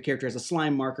wound here. If your character has a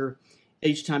slime marker,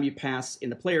 each time you pass in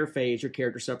the player phase, your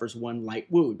character suffers 1 light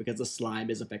wound because the slime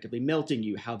is effectively melting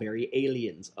you. How very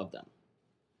aliens of them.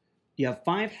 You have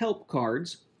 5 help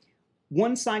cards.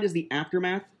 One side is the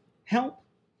Aftermath help.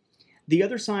 The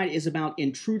other side is about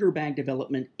intruder bag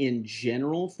development in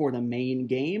general for the main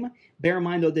game. Bear in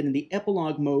mind, though, that in the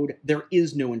epilogue mode, there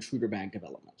is no intruder bag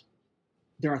development.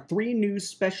 There are 3 new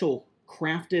special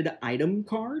crafted item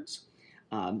cards.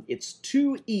 It's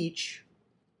 2 each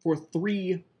for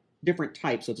 3 different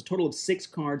types, so it's a total of 6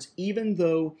 cards, even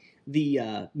though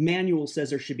the manual says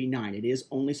there should be 9. It is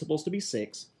only supposed to be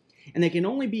 6. And they can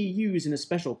only be used in a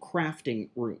special crafting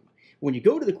room. When you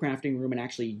go to the crafting room and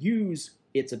actually use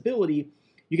its ability,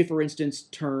 you can, for instance,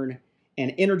 turn an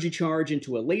energy charge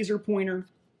into a laser pointer.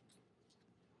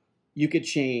 You could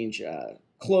change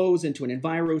clothes into an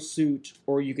enviro suit,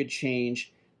 or you could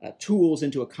change tools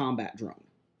into a combat drone.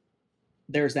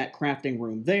 There's that crafting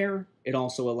room there. It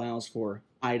also allows for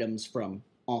items from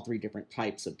all 3 different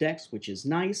types of decks, which is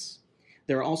nice.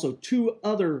 There are also 2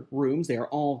 other rooms. They are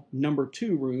all number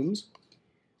 2 rooms.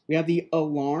 We have the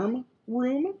alarm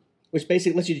room, which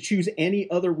basically lets you choose any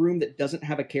other room that doesn't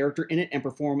have a character in it and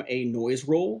perform a noise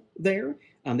roll there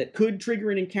that could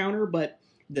trigger an encounter, but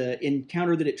the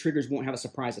encounter that it triggers won't have a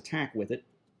surprise attack with it.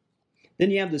 Then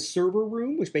you have the server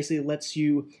room, which basically lets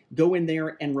you go in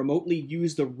there and remotely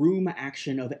use the room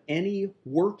action of any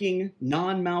working,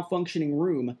 non-malfunctioning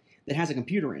room that has a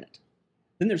computer in it.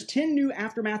 Then there's 10 new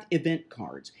Aftermath event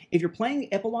cards. If you're playing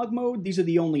Epilogue mode, these are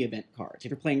the only event cards.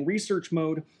 If you're playing Research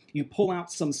mode, you pull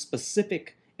out some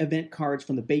specific event cards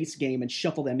from the base game and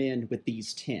shuffle them in with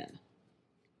these 10.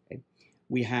 Okay.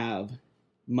 We have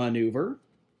Maneuver,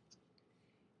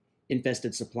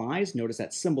 Infested Supplies, notice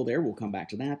that symbol there, we'll come back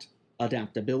to that.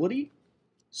 Adaptability,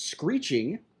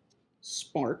 Screeching,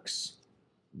 Sparks,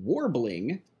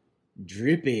 Warbling,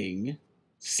 Dripping,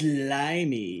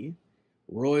 Slimy,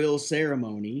 Royal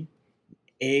Ceremony,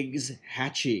 Eggs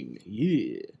Hatching.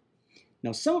 Yeah.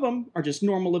 Now some of them are just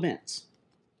normal events.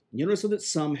 You notice that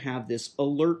some have this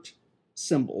alert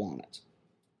symbol on it.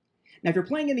 Now if you're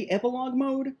playing in the Epilogue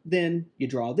mode, then you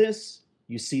draw this,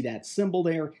 you see that symbol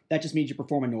there, that just means you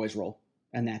perform a noise roll,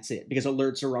 and that's it, because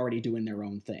alerts are already doing their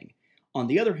own thing. On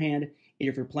the other hand,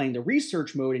 if you're playing the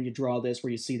Research mode and you draw this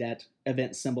where you see that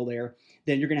event symbol there,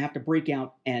 then you're going to have to break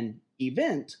out an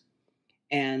event,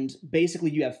 and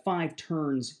basically you have 5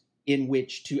 turns in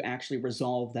which to actually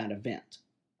resolve that event.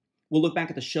 We'll look back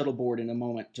at the shuttle board in a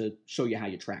moment to show you how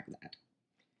you track that.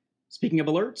 Speaking of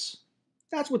alerts,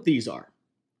 that's what these are.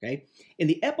 Okay? In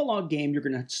the Epilogue game, you're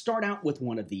going to start out with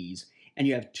one of these, and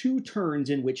you have 2 turns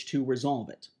in which to resolve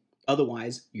it.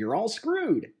 Otherwise, you're all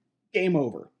screwed. Game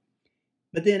over.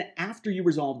 But then after you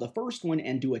resolve the first one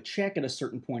and do a check at a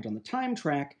certain point on the time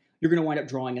track, you're going to wind up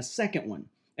drawing a second one.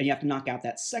 And you have to knock out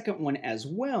that second one as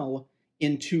well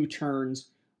in 2 turns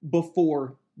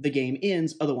before the game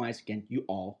ends. Otherwise, again, you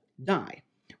all die.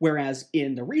 Whereas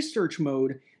in the Research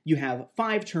mode, you have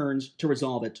 5 turns to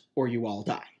resolve it or you all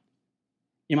die.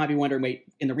 You might be wondering, wait,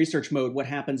 in the Research mode, what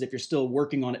happens if you're still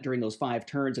working on it during those 5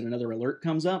 turns and another alert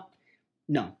comes up?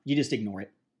 No, you just ignore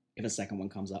it if a second one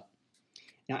comes up.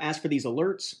 Now, as for these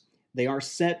alerts, they are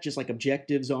set just like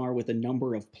objectives are with a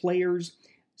number of players.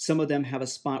 Some of them have a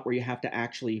spot where you have to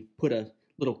actually put a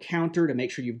little counter to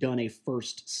make sure you've done a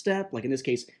first step. Like in this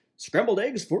case, scrambled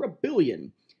eggs for 1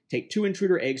 billion. Take 2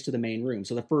 intruder eggs to the main room.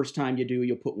 So the first time you do,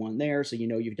 you'll put 1 there so you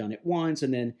know you've done it once,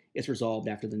 and then it's resolved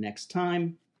after the next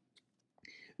time.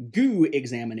 Goo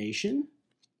examination.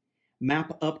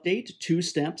 Map update, 2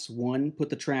 steps. 1, put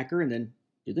the tracker, and then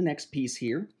do the next piece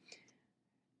here.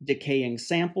 Decaying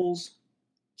samples,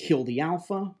 kill the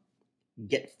alpha,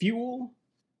 get fuel,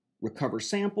 recover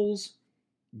samples,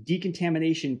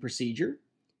 decontamination procedure,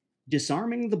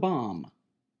 disarming the bomb,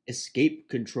 escape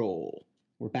control.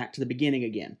 We're back to the beginning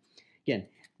again. Again,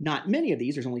 not many of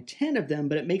these, there's only 10 of them,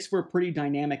 but it makes for a pretty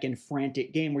dynamic and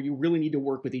frantic game where you really need to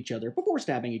work with each other before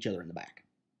stabbing each other in the back.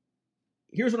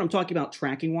 Here's what I'm talking about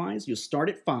tracking-wise. You'll start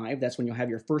at 5, that's when you'll have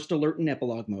your first alert in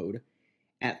Epilogue mode.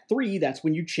 At 3, that's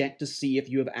when you check to see if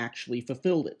you have actually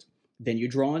fulfilled it. Then you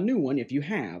draw a new one if you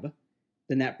have.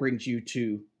 Then that brings you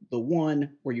to the 1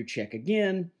 where you check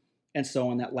again, and so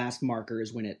on. That last marker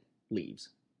is when it leaves.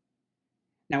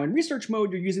 Now in Research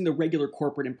mode, you're using the regular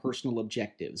corporate and personal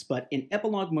objectives, but in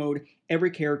Epilogue mode,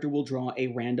 every character will draw a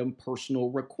random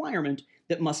personal requirement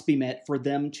that must be met for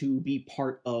them to be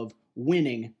part of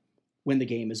winning when the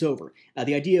game is over.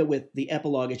 The idea with the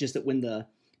Epilogue is just that when the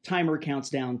timer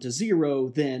counts down to 0,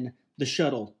 then the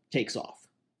shuttle takes off.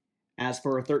 As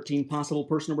for 13 possible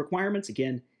personal requirements,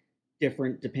 again,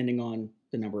 different depending on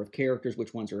the number of characters,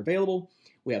 which ones are available.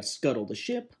 We have scuttle the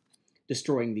ship,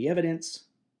 destroying the evidence,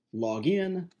 log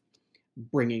in,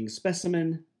 bringing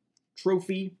specimen,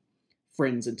 trophy,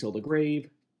 friends until the grave,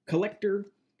 collector,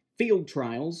 field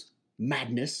trials,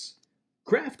 madness,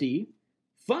 crafty,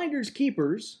 finders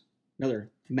keepers,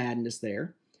 another madness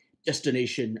there,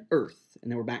 destination Earth,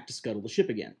 and then we're back to scuttle the ship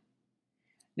again.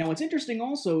 Now what's interesting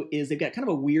also is they've got kind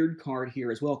of a weird card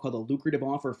here as well called the lucrative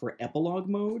offer for Epilogue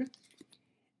mode.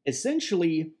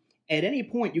 Essentially, at any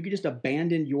point you could just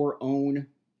abandon your own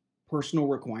personal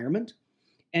requirement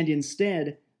and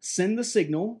instead send the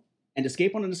signal and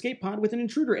escape on an escape pod with an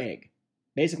intruder egg.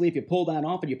 Basically, if you pull that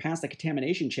off and you pass the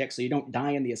contamination check so you don't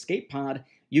die in the escape pod,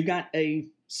 you got a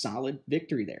solid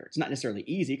victory there. It's not necessarily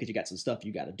easy because you got some stuff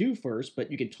you got to do first, but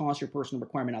you can toss your personal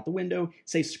requirement out the window,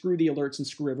 say screw the alerts and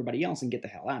screw everybody else and get the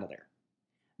hell out of there.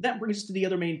 That brings us to the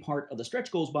other main part of the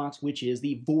stretch goals box, which is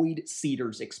the Void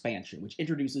Seeders expansion, which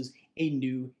introduces a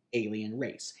new alien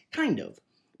race. Kind of.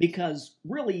 Because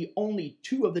really only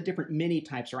 2 of the different mini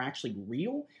types are actually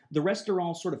real. The rest are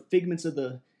all sort of figments of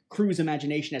the crew's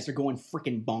imagination as they're going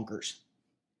frickin' bonkers.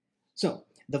 So,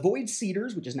 the Void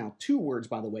Seeders, which is now 2 words,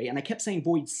 by the way, and I kept saying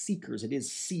Void Seekers, it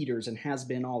is Seeders and has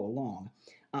been all along,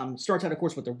 starts out, of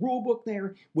course, with the rulebook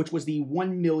there, which was the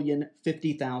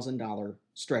 $1,050,000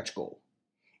 stretch goal.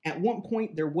 At one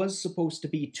point, there was supposed to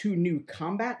be 2 new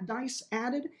combat dice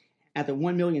added at the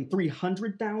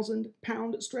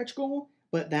 £1,300,000 stretch goal,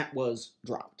 but that was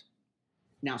dropped.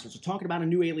 Now, since we're talking about a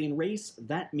new alien race,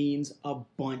 that means a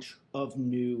bunch of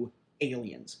new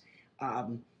aliens.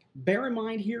 Bear in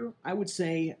mind here, I would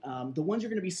say the ones you're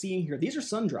going to be seeing here, these are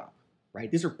Sundrop, right?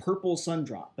 These are purple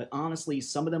Sundrop, but honestly,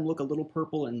 some of them look a little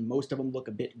purple and most of them look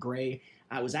a bit gray.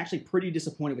 I was actually pretty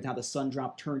disappointed with how the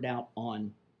Sundrop turned out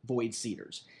on Void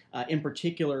Seeders. In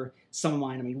particular, some of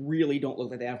mine, I mean, really don't look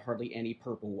like they have hardly any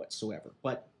purple whatsoever,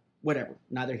 but whatever,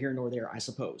 neither here nor there, I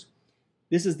suppose.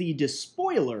 This is the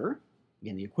Despoiler,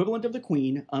 again, the equivalent of the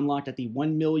Queen, unlocked at the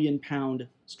 £1 million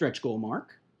stretch goal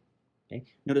mark. Okay.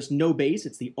 Notice no base,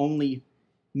 it's the only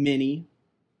mini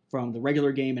from the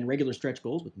regular game and regular stretch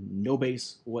goals with no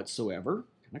base whatsoever.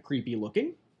 Kind of creepy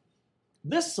looking.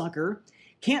 This sucker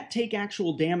can't take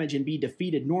actual damage and be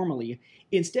defeated normally.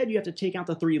 Instead, you have to take out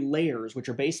the 3 layers, which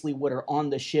are basically what are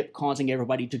on the ship causing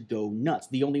everybody to go nuts.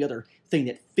 The only other thing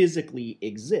that physically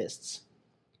exists.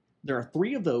 There are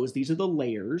 3 of those. These are the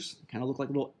layers. Kind of look like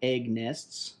little egg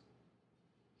nests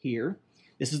here.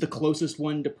 This is the closest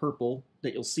one to purple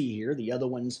that you'll see here. The other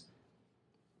ones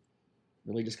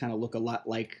really just kind of look a lot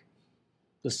like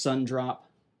the Sundrop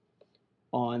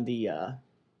on the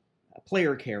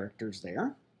player characters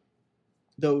there.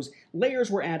 Those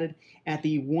layers were added at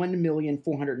the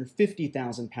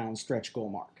 £1,450,000 stretch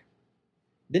goal mark.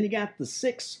 Then you got the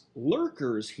 6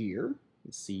 lurkers here.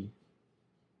 Let's see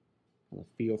a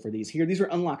feel for these here. These are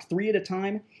unlocked 3 at a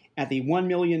time at the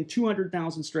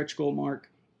 $1,200,000 stretch goal mark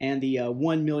and the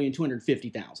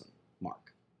 $1,250,000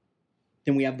 mark.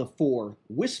 Then we have the 4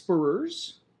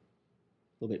 Whisperers,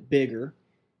 a little bit bigger.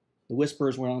 The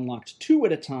Whisperers were unlocked 2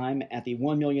 at a time at the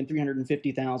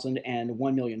 $1,350,000 and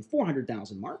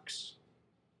 $1,400,000 marks.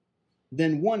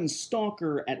 Then 1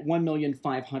 Stalker at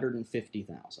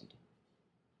 $1,550,000.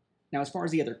 Now, as far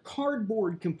as the other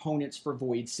cardboard components for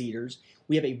Void Seeders,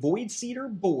 we have a Void Seeder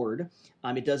board.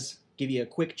 It does give you a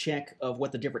quick check of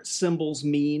what the different symbols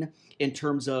mean in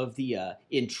terms of the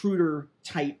intruder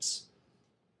types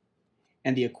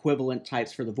and the equivalent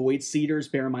types for the Void Seeders.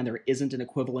 Bear in mind there isn't an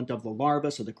equivalent of the larva,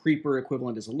 so the Creeper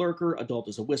equivalent is a Lurker, Adult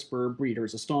is a Whisperer, Breeder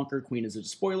is a Stalker, Queen is a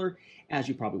Despoiler, as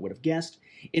you probably would have guessed.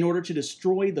 In order to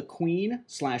destroy the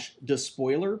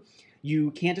Queen/Despoiler,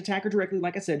 you can't attack her directly,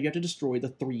 like I said, you have to destroy the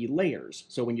 3 layers.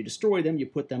 So when you destroy them, you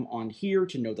put them on here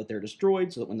to know that they're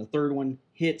destroyed, so that when the 3rd one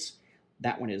hits,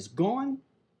 that one is gone.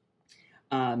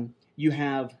 You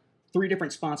have 3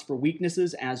 different spots for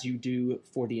weaknesses, as you do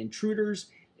for the intruders.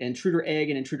 Intruder egg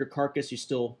and intruder carcass you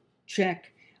still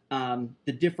check.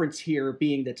 The difference here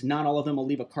being that not all of them will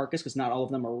leave a carcass because not all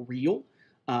of them are real.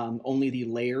 Only the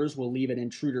layers will leave an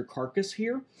intruder carcass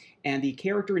here. And the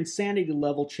character insanity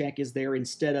level check is there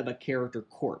instead of a character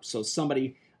corpse. So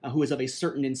somebody who is of a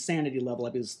certain insanity level,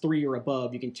 if it's 3 or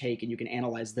above, you can take and you can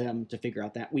analyze them to figure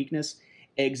out that weakness.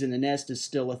 Eggs in the nest is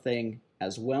still a thing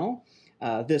as well.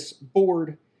 This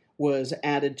board was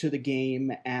added to the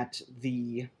game at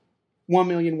the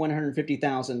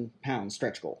 £1,150,000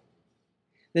 stretch goal.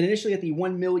 Then initially at the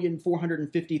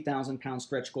 £1,450,000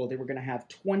 stretch goal, they were going to have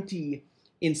 20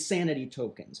 insanity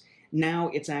tokens. Now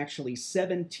it's actually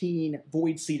 17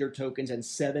 Void Seeder tokens and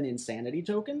 7 insanity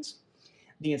tokens.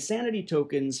 The insanity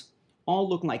tokens all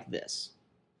look like this,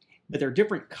 but they're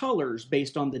different colors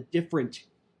based on the different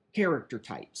character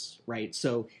types, right?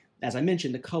 So as I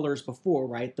mentioned, the colors before,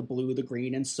 right? The blue, the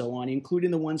green, and so on,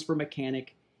 including the ones for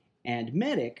Mechanic and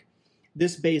Medic.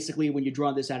 This basically, when you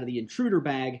draw this out of the intruder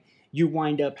bag, you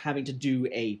wind up having to do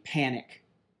a panic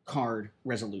card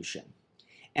resolution.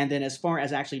 And then as far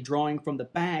as actually drawing from the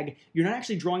bag, you're not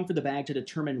actually drawing from the bag to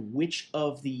determine which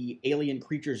of the alien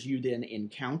creatures you then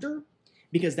encounter,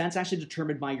 because that's actually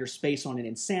determined by your space on an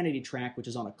insanity track, which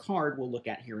is on a card we'll look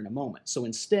at here in a moment. So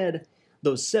instead,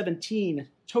 those 17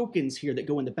 tokens here that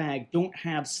go in the bag don't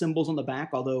have symbols on the back,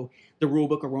 although the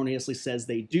rulebook erroneously says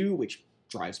they do, which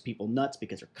drives people nuts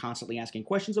because they're constantly asking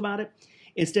questions about it.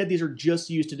 Instead, these are just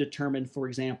used to determine, for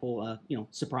example,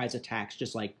 surprise attacks,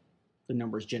 just like the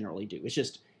numbers generally do. It's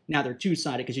just now they're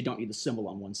two-sided because you don't need the symbol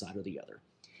on one side or the other.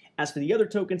 As for the other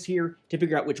tokens here, to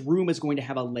figure out which room is going to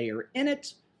have a layer in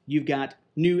it, you've got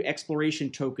new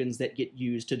exploration tokens that get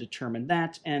used to determine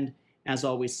that, and as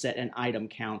always, set an item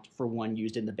count for one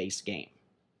used in the base game.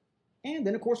 And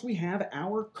then, of course, we have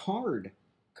our card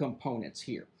components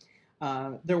here.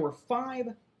 There were 5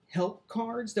 help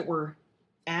cards that were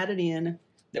added in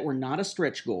that were not a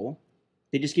stretch goal.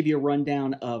 They just give you a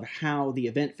rundown of how the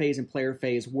event phase and player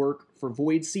phase work for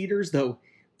Void Seeders, though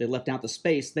they left out the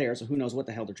space there, so who knows what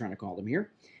the hell they're trying to call them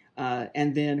here.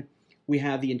 And then we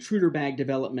have the intruder bag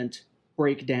development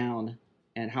breakdown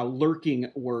and how lurking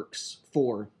works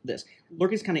for this.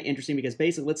 Lurking is kind of interesting because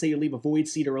basically, let's say you leave a Void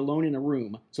Seeder alone in a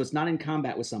room, so it's not in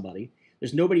combat with somebody.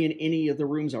 There's nobody in any of the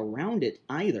rooms around it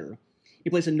either.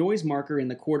 You place a noise marker in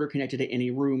the quarter connected to any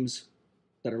rooms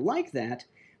that are like that,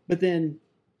 but then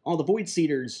all the Void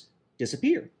Seeders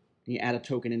disappear. And you add a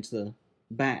token into the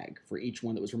bag for each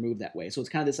one that was removed that way. So it's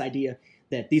kind of this idea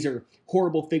that these are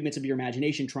horrible figments of your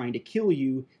imagination trying to kill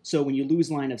you, so when you lose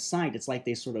line of sight, it's like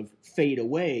they sort of fade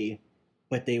away,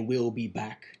 but they will be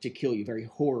back to kill you. Very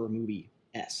horror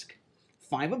movie-esque.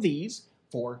 5 of these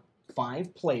for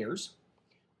 5 players.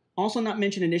 Also not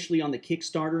mentioned initially on the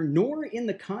Kickstarter, nor in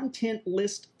the content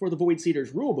list for the Void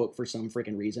Seeders rulebook for some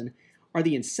freaking reason, are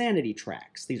the Insanity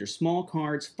tracks. These are small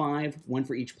cards, 5, 1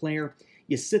 for each player.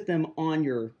 You sit them on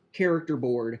your character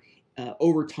board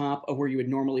over top of where you would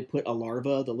normally put a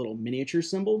larva, the little miniature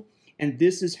symbol, and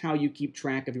this is how you keep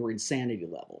track of your insanity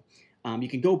level. You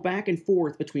can go back and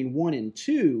forth between 1 and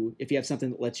 2 if you have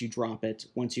something that lets you drop it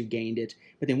once you've gained it,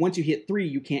 but then once you hit 3,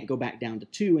 you can't go back down to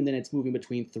 2, and then it's moving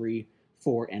between 3,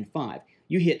 4, and 5.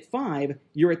 You hit 5,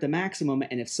 you're at the maximum,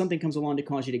 and if something comes along to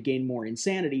cause you to gain more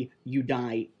insanity, you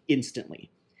die instantly.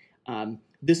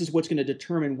 This is what's going to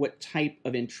determine what type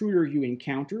of intruder you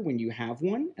encounter when you have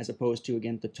one, as opposed to,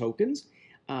 again, the tokens.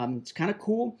 It's kind of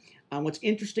cool. What's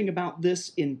interesting about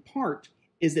this, in part,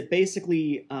 is that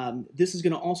basically this is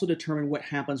going to also determine what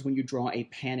happens when you draw a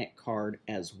panic card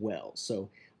as well.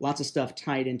 So lots of stuff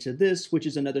tied into this, which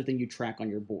is another thing you track on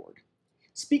your board.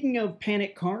 Speaking of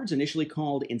panic cards, initially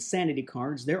called insanity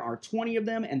cards, there are 20 of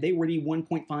them, and they were the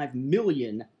 1.5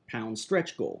 million pound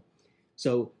stretch goal.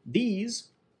 So these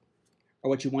are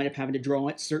what you wind up having to draw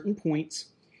at certain points,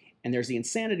 and there's the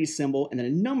insanity symbol and then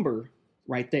a number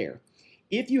right there.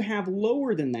 If you have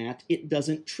lower than that, it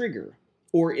doesn't trigger.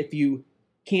 Or if you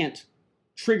can't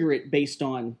trigger it based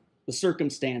on the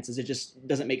circumstances, it just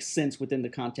doesn't make sense within the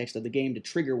context of the game to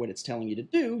trigger what it's telling you to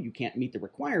do, you can't meet the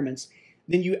requirements,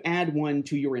 then you add one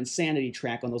to your insanity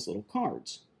track on those little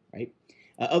cards, right?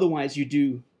 Otherwise, you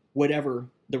do whatever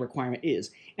the requirement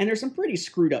is. And there's some pretty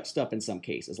screwed up stuff in some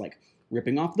cases, like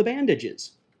ripping off the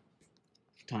bandages,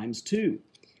 ×2.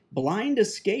 Blind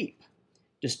escape,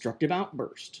 destructive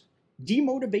outburst,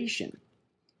 demotivation,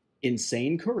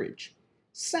 insane courage,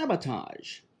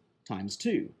 sabotage,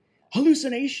 ×2.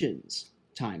 Hallucinations,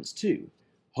 ×2.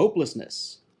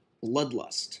 Hopelessness,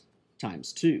 bloodlust,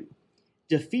 ×2.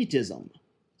 Defeatism,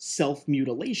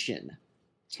 self-mutilation,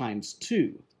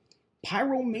 ×2.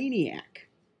 Pyromaniac,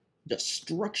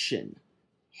 destruction,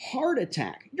 heart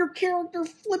attack. Your character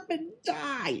flippin'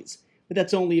 dies. But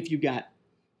that's only if you got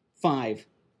 5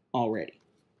 already.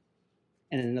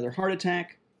 And then another heart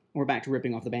attack, and we're back to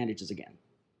ripping off the bandages again.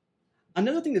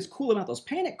 Another thing that's cool about those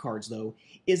panic cards, though,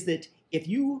 is that if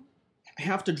you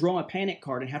have to draw a panic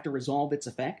card and have to resolve its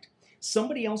effect,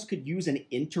 somebody else could use an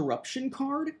interruption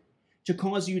card to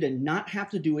cause you to not have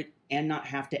to do it and not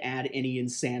have to add any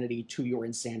insanity to your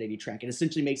insanity track. It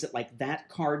essentially makes it like that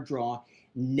card draw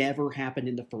never happened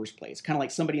in the first place. Kind of like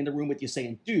somebody in the room with you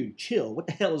saying, dude, chill, what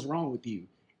the hell is wrong with you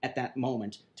at that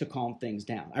moment to calm things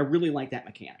down. I really like that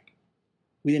mechanic.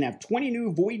 We then have 20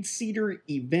 new Void Seeder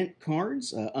event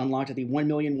cards unlocked at the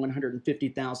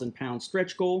 1,150,000 pound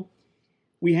stretch goal.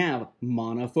 We have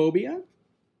Monophobia,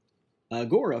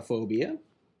 Agoraphobia,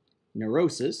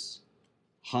 Neurosis,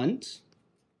 Hunt,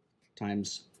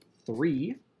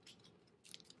 ×3.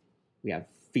 We have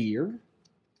Fear,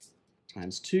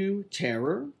 ×2.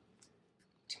 Terror,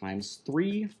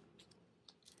 ×3.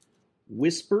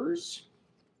 Whispers,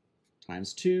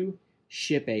 ×2.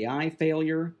 Ship AI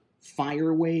failure,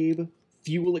 Fire wave,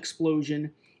 fuel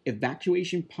explosion,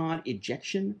 evacuation pod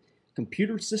ejection,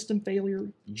 computer system failure,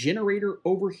 generator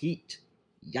overheat.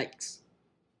 Yikes.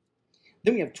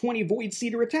 Then we have 20 Void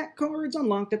Seeder attack cards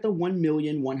unlocked at the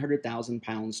 1,100,000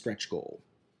 pound stretch goal.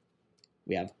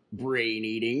 We have Brain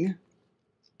Eating,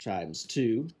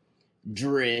 ×2.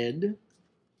 Dread,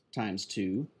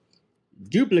 ×2.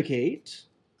 Duplicate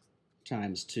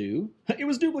times 2. It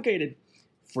was duplicated.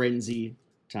 Frenzy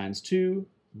times 2.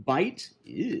 Bite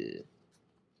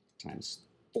times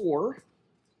 4.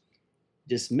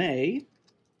 Dismay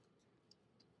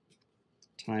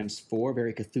times 4.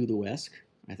 Very Cthulhu-esque,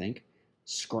 I think.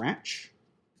 Scratch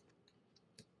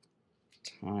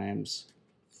times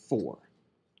 4.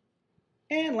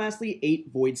 And lastly, 8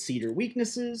 Void Cedar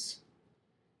weaknesses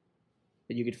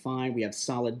that you could find. We have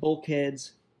Solid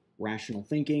Bulkheads, Rational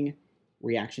Thinking,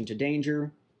 Reaction to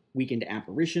Danger, Weakened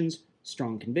Apparitions,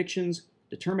 Strong Convictions,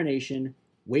 Determination,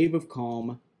 Wave of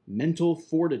Calm, Mental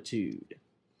Fortitude.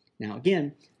 Now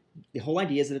again, the whole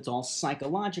idea is that it's all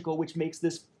psychological, which makes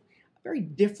this a very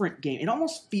different game. It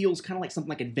almost feels kind of like something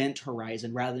like Event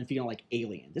Horizon rather than feeling like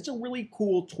Aliens. It's a really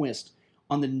cool twist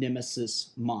on the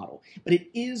Nemesis model, but it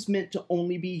is meant to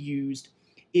only be used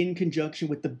in conjunction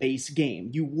with the base game.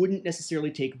 You wouldn't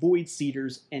necessarily take Void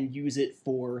Cedars and use it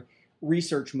for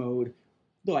research mode,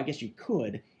 though I guess you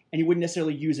could, and you wouldn't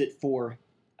necessarily use it for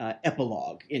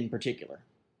epilogue in particular.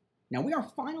 Now we are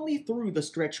finally through the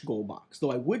stretch goal box,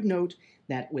 though I would note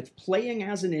that with playing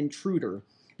as an intruder,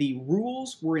 the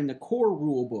rules were in the core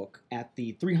rule book at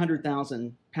the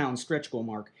 300,000 pound stretch goal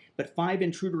mark, but 5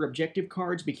 intruder objective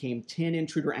cards became 10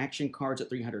 intruder action cards at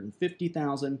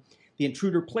 350,000. The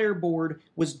intruder player board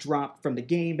was dropped from the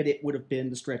game, but it would have been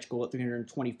the stretch goal at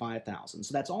 325,000.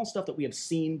 So that's all stuff that we have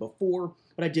seen before,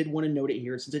 but I did want to note it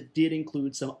here since it did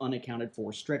include some unaccounted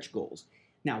for stretch goals.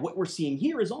 Now, what we're seeing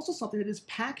here is also something that is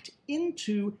packed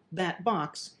into that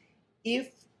box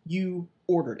if you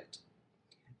ordered it.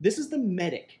 This is the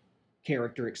Medic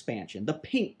character expansion, the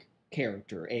pink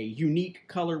character, a unique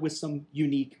color with some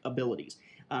unique abilities.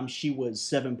 She was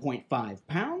 7.5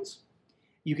 pounds.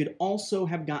 You could also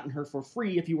have gotten her for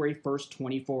free if you were a first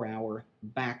 24-hour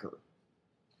backer.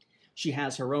 She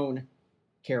has her own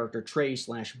character tray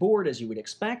 / board, as you would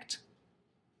expect.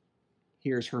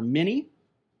 Here's her mini.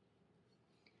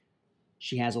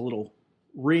 She has a little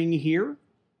ring here,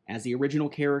 as the original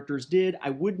characters did. I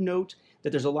would note that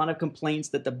there's a lot of complaints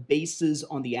that the bases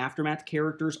on the Aftermath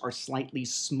characters are slightly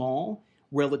small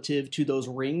relative to those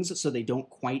rings, so they don't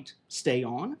quite stay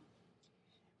on.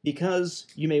 Because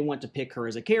you may want to pick her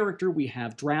as a character, we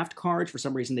have draft cards. For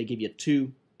some reason, they give you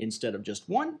 2 instead of just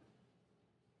 1.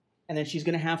 And then she's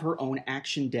going to have her own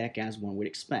action deck, as one would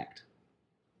expect.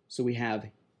 So we have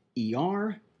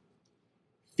ER,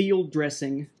 Field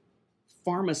Dressing,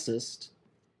 Pharmacist,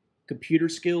 Computer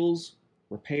Skills,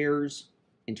 Repairs,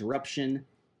 Interruption,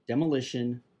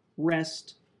 Demolition,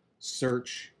 Rest,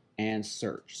 Search, and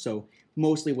Search. So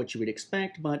mostly what you would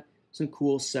expect, but some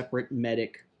cool separate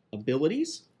medic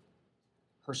abilities.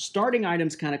 Her starting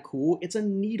item's kind of cool. It's a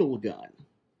needle gun.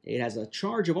 It has a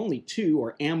charge of only 2,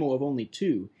 or ammo of only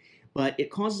 2, but it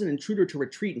causes an intruder to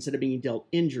retreat instead of being dealt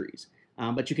injuries.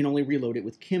 But you can only reload it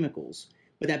with chemicals.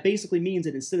 But that basically means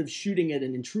that instead of shooting at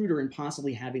an intruder and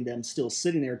possibly having them still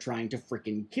sitting there trying to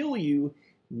frickin' kill you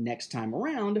next time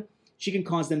around, she can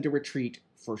cause them to retreat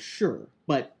for sure.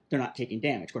 But they're not taking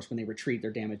damage. Of course, when they retreat,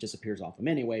 their damage disappears off them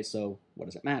anyway, so what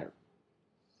does it matter?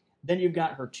 Then you've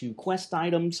got her 2 quest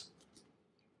items.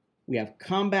 We have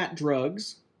combat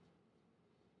drugs.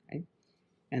 Okay?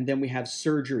 And then we have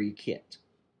surgery kit.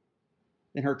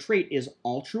 Then her trait is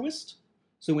altruist.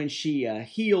 So when she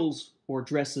heals or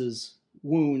dresses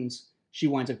wounds, she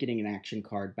winds up getting an action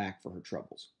card back for her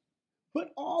troubles.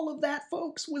 But all of that,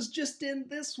 folks, was just in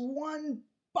this one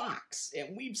box,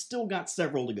 and we've still got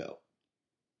several to go.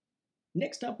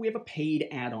 Next up, we have a paid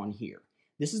add-on here.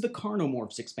 This is the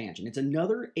Carnomorphs expansion. It's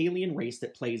another alien race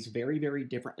that plays very, very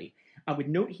differently. I would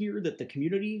note here that the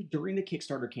community during the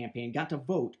Kickstarter campaign got to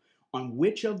vote on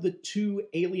which of the 2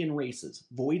 alien races,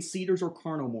 Void Cedars or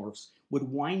Carnomorphs, would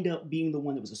wind up being the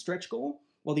one that was a stretch goal,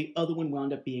 while the other one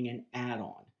wound up being an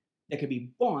add-on that could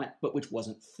be bought, but which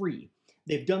wasn't free.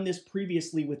 They've done this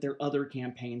previously with their other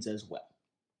campaigns as well.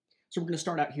 So we're going to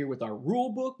start out here with our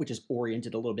rule book, which is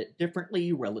oriented a little bit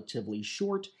differently, relatively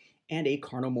short, and a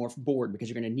Carnomorph board, because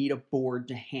you're going to need a board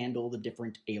to handle the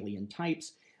different alien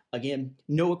types. Again,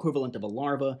 no equivalent of a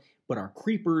larva, but our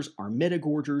creepers are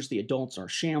metagorgers, the adults are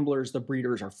shamblers, the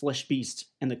breeders are flesh beasts,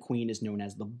 and the queen is known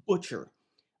as the butcher.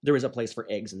 There is a place for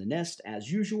eggs in the nest,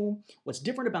 as usual. What's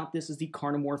different about this is the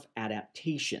Carnomorph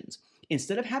adaptations.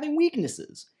 Instead of having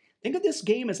weaknesses, think of this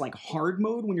game as like hard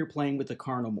mode when you're playing with the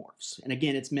Carnomorphs. And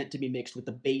again, it's meant to be mixed with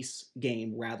the base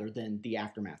game rather than the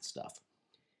Aftermath stuff.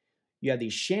 You have the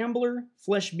Shambler,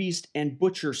 Flesh Beast, and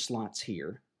Butcher slots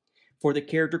here for the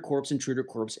Character Corpse,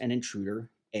 and Intruder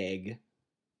Egg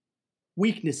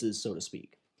weaknesses, so to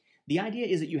speak. The idea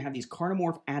is that you have these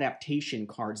Carnomorph adaptation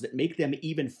cards that make them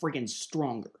even friggin'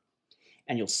 stronger.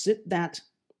 And you'll sit that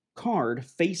card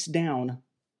face down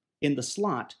in the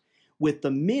slot with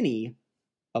the mini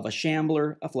of a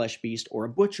shambler, a flesh beast, or a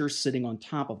butcher sitting on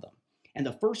top of them. And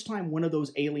the first time one of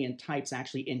those alien types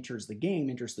actually enters the game,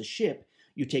 enters the ship,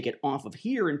 you take it off of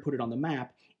here and put it on the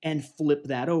map and flip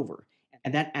that over.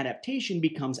 And that adaptation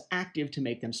becomes active to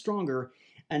make them stronger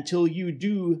until you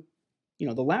do,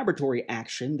 the laboratory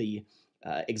action, the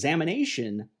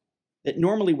examination that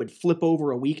normally would flip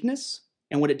over a weakness.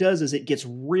 And what it does is it gets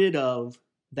rid of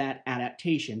that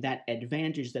adaptation, that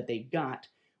advantage that they got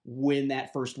when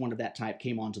that first one of that type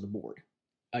came onto the board.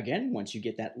 Again, once you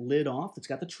get that lid off, it's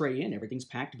got the tray in, everything's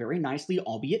packed very nicely,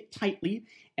 albeit tightly,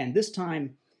 and this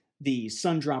time the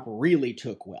sun drop really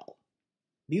took well.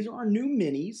 These are our new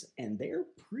minis, and they're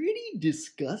pretty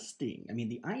disgusting. I mean,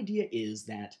 the idea is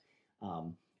that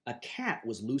a cat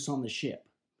was loose on the ship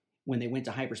when they went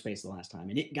to hyperspace the last time,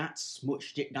 and it got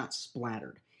smushed, it got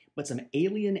splattered. But some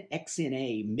alien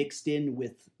XNA mixed in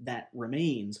with that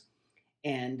remains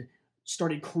and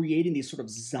started creating these sort of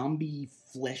zombie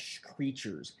flesh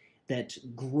creatures that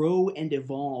grow and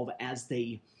evolve as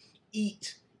they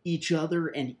eat each other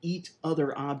and eat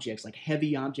other objects, like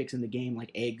heavy objects in the game,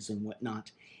 like eggs and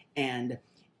whatnot, and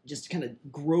just kind of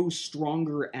grow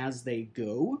stronger as they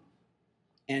go.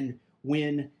 And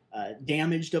when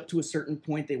damaged up to a certain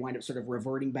point, they wind up sort of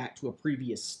reverting back to a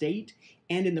previous state.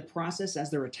 And in the process,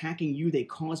 as they're attacking you, they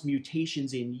cause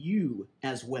mutations in you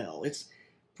as well. It's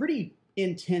pretty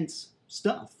intense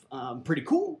stuff. Pretty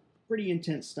cool, pretty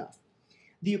intense stuff.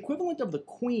 The equivalent of the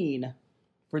queen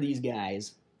for these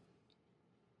guys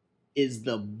is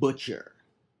the butcher.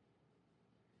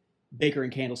 Baker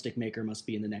and Candlestick Maker must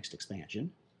be in the next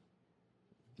expansion.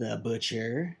 The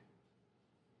butcher.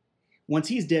 Once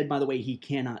he's dead, by the way, he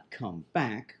cannot come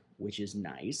back, which is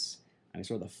nice. I mean,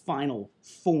 sort of the final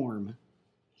form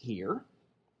here.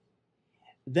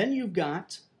 Then you've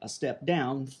got, a step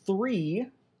down, 3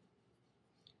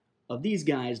 of these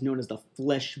guys known as the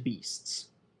Flesh Beasts.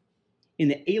 In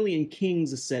the Alien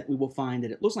Kings set, we will find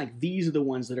that it looks like these are the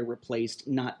ones that are replaced,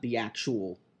 not the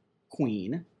actual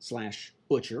queen /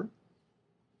 butcher.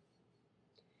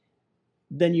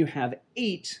 Then you have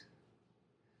 8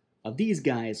 of these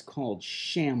guys called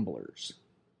Shamblers.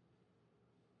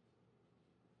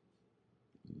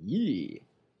 Yeah.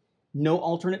 No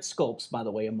alternate sculpts, by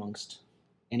the way, amongst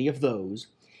any of those.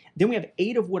 Then we have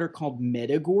 8 of what are called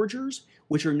Metagorgers,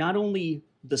 which are not only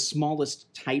the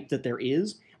smallest type that there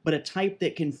is, but a type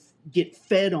that can get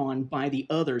fed on by the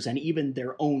others and even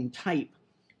their own type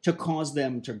to cause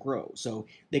them to grow. So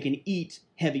they can eat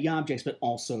heavy objects, but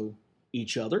also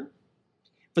each other.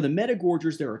 For the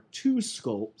Metagorgers, there are 2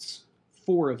 sculpts,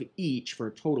 4 of each, for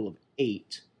a total of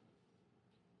 8.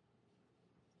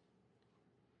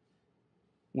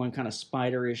 One kind of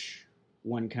spiderish,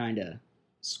 one kind of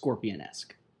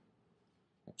scorpion-esque.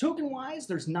 Token-wise,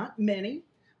 there's not many.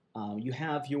 You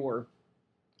have your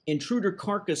intruder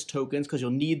carcass tokens, because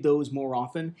you'll need those more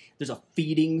often. There's a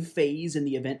feeding phase in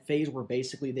the event phase where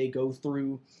basically they go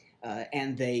through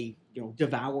and they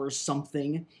devour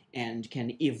something and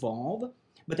can evolve.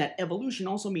 But that evolution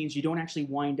also means you don't actually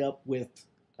wind up with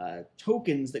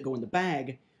tokens that go in the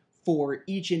bag for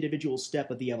each individual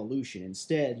step of the evolution.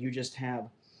 Instead, you just have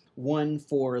one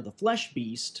for the Flesh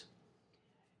Beast,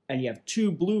 and you have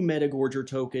 2 blue Metagorger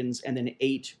tokens, and then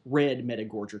 8 red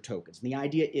Metagorger tokens. And the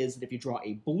idea is that if you draw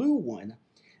a blue one,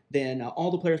 then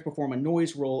all the players perform a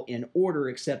noise roll in order,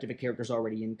 except if a character's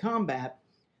already in combat.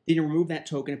 Then you remove that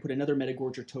token and put another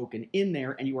Metagorger token in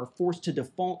there, and you are forced to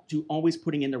default to always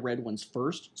putting in the red ones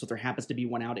first. So if there happens to be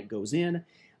one out, it goes in.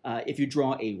 If you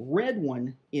draw a red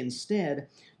one instead,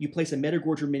 you place a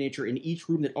Metagorger miniature in each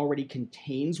room that already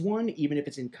contains one, even if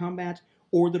it's in combat,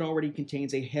 or that already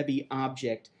contains a heavy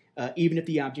object, even if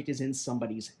the object is in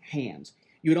somebody's hands.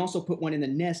 You would also put one in the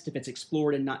nest if it's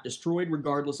explored and not destroyed,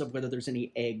 regardless of whether there's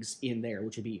any eggs in there,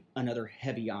 which would be another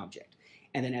heavy object.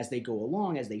 And then as they go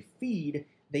along, as they feed,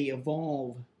 they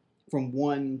evolve from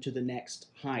one to the next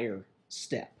higher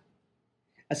step.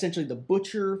 Essentially, the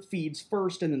Butcher feeds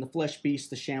first, and then the Flesh Beast,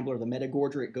 the Shambler, the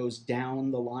Metagorger, it goes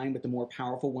down the line with the more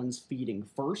powerful ones feeding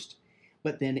first.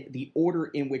 But then the order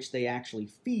in which they actually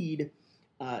feed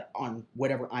on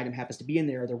whatever item happens to be in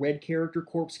there, the red character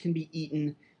corpse can be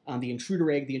eaten, the intruder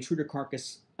egg, the intruder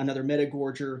carcass, another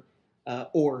Metagorger,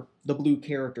 or the blue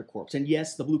character corpse. And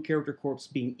yes, the blue character corpse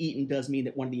being eaten does mean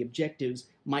that one of the objectives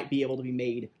might be able to be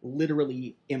made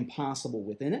literally impossible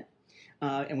within it.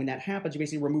 And when that happens, you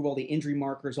basically remove all the injury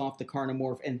markers off the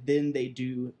carnomorph, and then they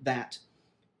do that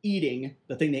eating.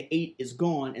 The thing they ate is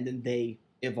gone, and then they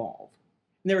evolve.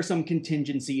 And there are some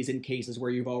contingencies in cases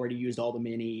where you've already used all the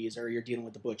minis, or you're dealing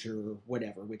with the Butcher, or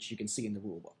whatever, which you can see in the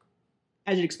rulebook.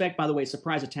 As you'd expect, by the way,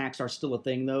 surprise attacks are still a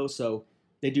thing, though, so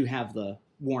they do have the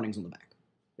warnings on the back.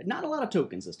 But not a lot of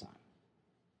tokens this time.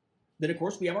 Then, of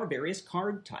course, we have our various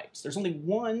card types. There's only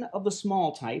one of the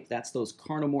small type. That's those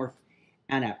Carnomorph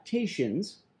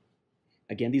adaptations.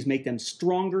 Again, these make them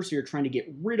stronger, so you're trying to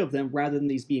get rid of them rather than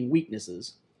these being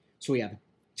weaknesses. So we have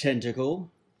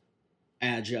Tentacle,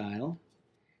 Agile,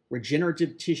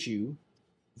 Regenerative Tissue,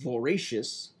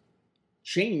 Voracious,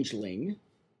 Changeling,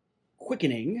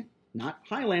 Quickening, not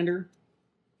Highlander,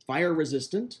 Fire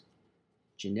Resistant,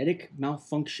 Genetic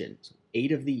Malfunction. So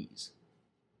 8 of these.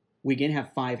 We again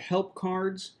have 5 help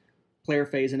cards, player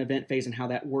phase and event phase and how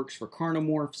that works for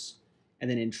Carnomorphs, and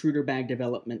then intruder bag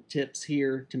development tips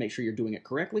here to make sure you're doing it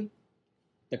correctly.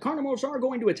 The Carnomorphs are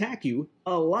going to attack you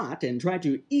a lot and try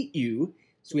to eat you,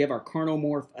 so we have our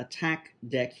Carnomorph attack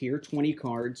deck here, 20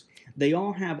 cards. They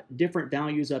all have different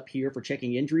values up here for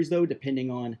checking injuries, though, depending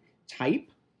on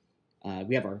type.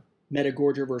 We have our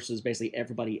Metagorger versus basically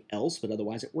everybody else, but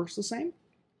otherwise it works the same.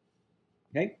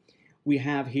 Okay, we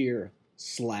have here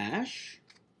Slash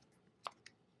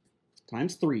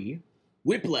times 3,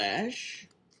 Whiplash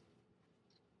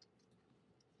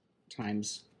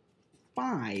times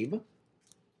 5,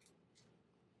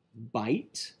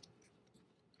 Bite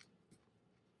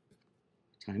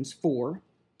times 4,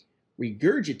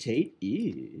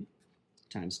 Regurgitate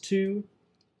times 2,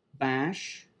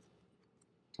 Bash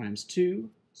times 2,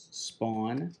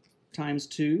 Spawn times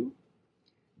 2,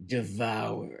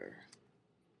 Devour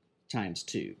times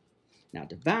 2. Now,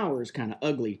 Devour is kind of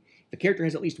ugly. If a character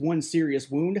has at least one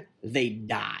serious wound, they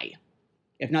die.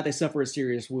 If not, they suffer a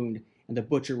serious wound, and the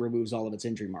Butcher removes all of its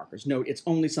injury markers. Note, it's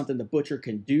only something the Butcher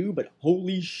can do, but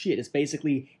holy shit, it's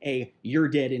basically a you're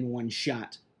dead in one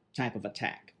shot type of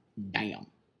attack. Damn.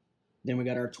 Then we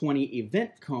got our 20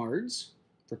 event cards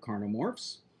for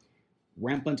Carnomorphs.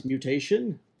 Rampant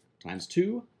Mutation, times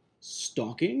 2.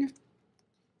 Stalking,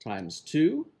 times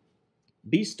 2.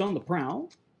 Beast on the Prowl.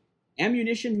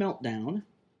 Ammunition Meltdown,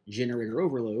 Generator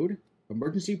Overload,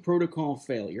 Emergency Protocol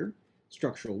Failure,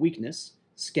 Structural Weakness,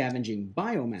 Scavenging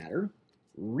Biomatter,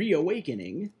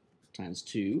 Reawakening, times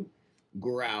 2,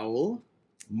 Growl,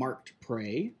 Marked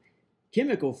Prey,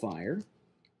 Chemical Fire,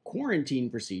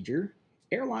 Quarantine Procedure,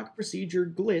 Airlock Procedure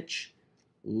Glitch,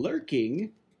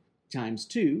 Lurking, times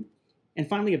 2, and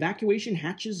finally Evacuation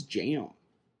Hatches Jam.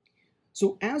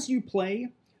 So as you play,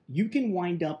 you can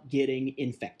wind up getting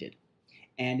infected.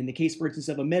 And in the case, for instance,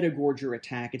 of a Metagorger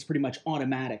attack, it's pretty much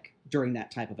automatic during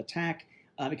that type of attack.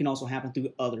 It can also happen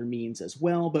through other means as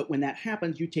well, but when that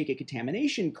happens, you take a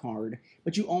contamination card,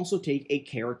 but you also take a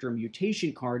character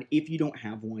mutation card if you don't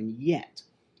have one yet.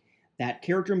 That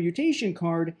character mutation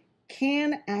card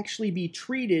can actually be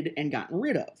treated and gotten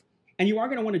rid of. And you are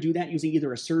going to want to do that using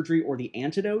either a surgery or the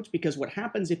antidote, because what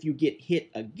happens if you get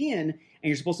hit again and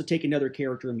you're supposed to take another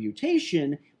character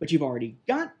mutation, but you've already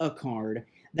got a card,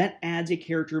 that adds a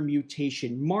character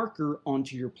mutation marker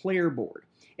onto your player board.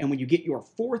 And when you get your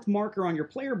 4th marker on your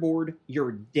player board,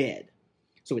 you're dead.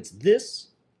 So it's this,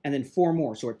 and then 4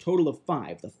 more, so a total of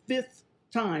 5. The 5th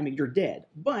time, you're dead.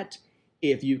 But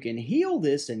if you can heal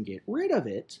this and get rid of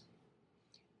it,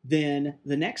 then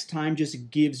the next time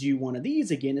just gives you one of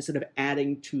these again, instead of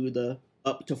adding to the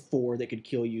up to 4 that could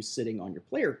kill you sitting on your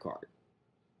player card.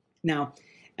 Now,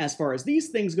 as far as these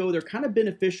things go, they're kind of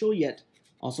beneficial, yet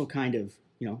also kind of,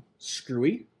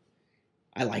 screwy.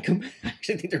 I like them. I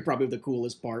actually think they're probably the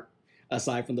coolest part,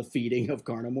 aside from the feeding of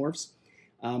Carnomorphs.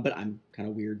 But I'm kind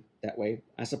of weird that way,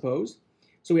 I suppose.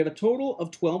 So we have a total of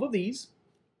 12 of these.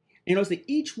 And notice that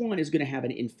each one is going to have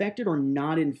an infected or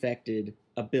not infected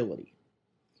ability.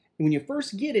 And when you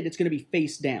first get it, it's going to be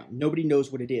face down. Nobody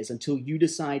knows what it is until you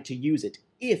decide to use it,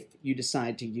 if you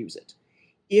decide to use it.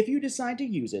 If you decide to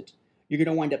use it, you're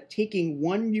going to wind up taking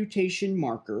one mutation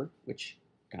marker, which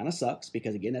kind of sucks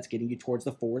because, again, that's getting you towards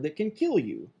the 4 that can kill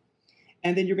you.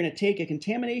 And then you're going to take a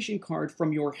contamination card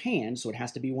from your hand, so it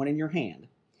has to be one in your hand,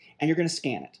 and you're going to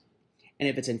scan it. And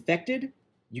if it's infected,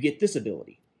 you get this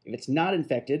ability. If it's not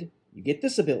infected, you get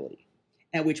this ability.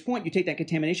 At which point, you take that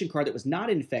contamination card that was not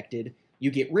infected, you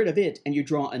get rid of it, and you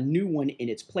draw a new one in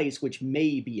its place, which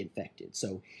may be infected.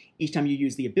 So each time you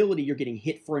use the ability, you're getting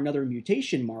hit for another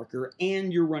mutation marker,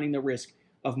 and you're running the risk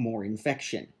of more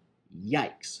infection.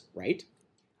 Yikes, right?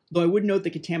 Though I would note the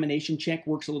contamination check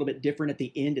works a little bit different at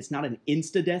the end. It's not an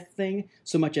insta-death thing,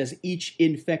 so much as each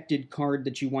infected card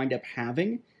that you wind up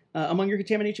having among your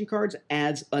contamination cards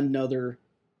adds another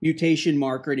mutation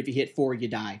marker, and if you hit 4, you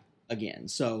die again.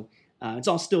 So it's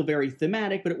all still very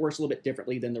thematic, but it works a little bit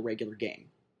differently than the regular game.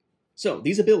 So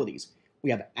these abilities, we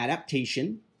have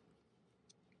Adaptation,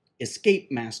 Escape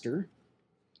Master,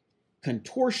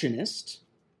 Contortionist,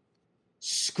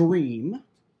 Scream,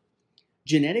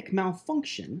 Genetic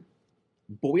Malfunction,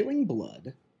 Boiling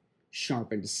Blood,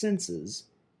 Sharpened Senses,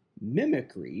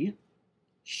 Mimicry,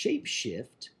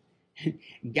 Shapeshift,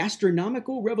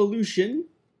 Gastronomical Revolution,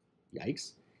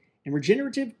 yikes, and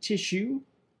Regenerative Tissue,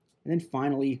 and then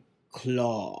finally,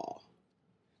 Claw.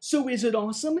 So is it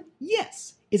awesome?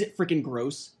 Yes. Is it freaking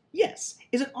gross? Yes.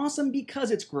 Is it awesome because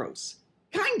it's gross?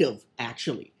 Kind of,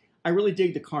 actually. I really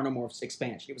dig the Carnomorphs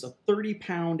expansion. It was a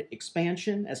 30-pound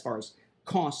expansion as far as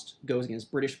cost goes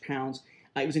against British pounds.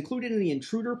 It was included in the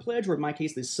Intruder Pledge, or in my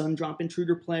case, the Sundrop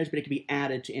Intruder Pledge, but it could be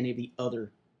added to any of the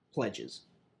other pledges.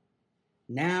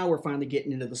 Now we're finally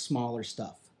getting into the smaller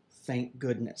stuff. Thank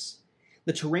goodness.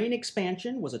 The Terrain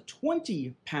expansion was a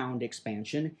 20-pound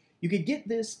expansion. You could get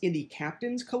this in the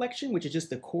Captain's Collection, which is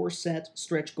just the core set,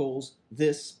 stretch goals,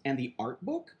 this, and the art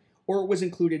book, or it was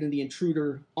included in the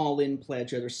Intruder All-In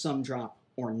Pledge, either some drop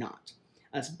or not.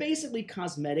 It's basically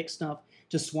cosmetic stuff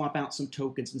to swap out some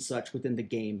tokens and such within the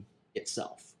game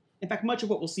itself. In fact, much of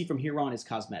what we'll see from here on is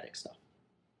cosmetic stuff.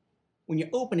 When you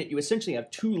open it, you essentially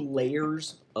have 2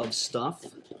 layers of stuff.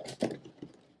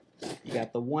 You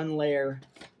got the one layer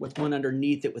with one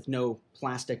underneath it with no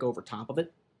plastic over top of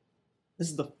it. This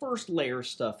is the first layer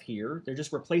stuff here. They're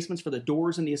just replacements for the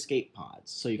doors and the escape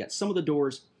pods. So you got some of the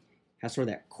doors have sort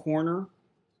of that corner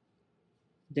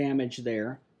damage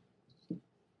there.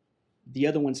 The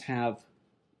other ones have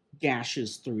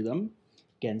gashes through them.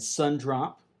 Again, sun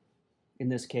drop in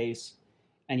this case.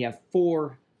 And you have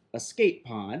 4 escape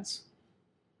pods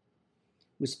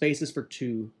with spaces for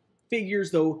 2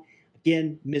 figures, though,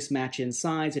 again, mismatch in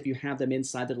size. If you have them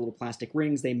inside the little plastic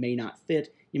rings, they may not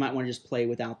fit. You might want to just play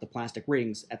without the plastic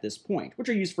rings at this point, which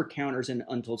are used for counters in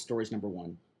Untold Stories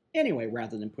 #1 anyway,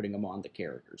 rather than putting them on the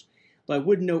characters. But I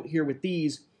would note here with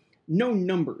these, no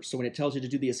numbers. So when it tells you to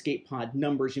do the escape pod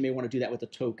numbers, you may want to do that with the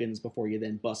tokens before you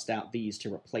then bust out these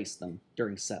to replace them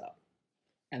during setup.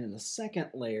 And then the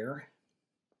second layer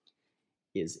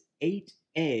is 8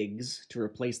 eggs to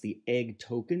replace the egg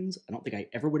tokens. I don't think I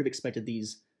ever would have expected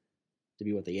these to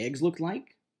be what the eggs looked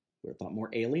like. Would have thought more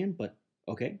alien, but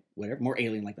okay, whatever. More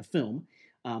alien like the film.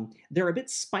 They're a bit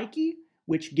spiky,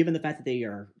 which, given the fact that they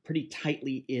are pretty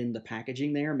tightly in the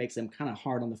packaging there, makes them kind of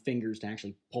hard on the fingers to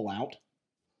actually pull out.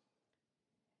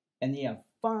 And you have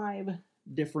 5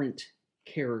 different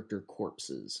character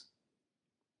corpses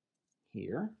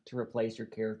here to replace your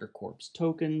character corpse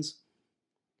tokens,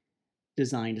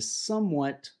 designed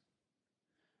somewhat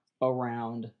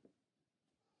around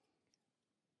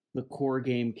the core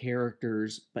game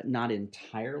characters, but not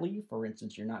entirely. For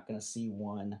instance, you're not going to see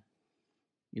one,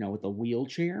 with a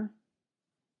wheelchair.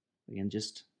 Again,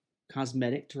 just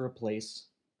cosmetic to replace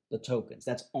the tokens.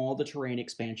 That's all the Terrain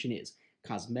expansion is.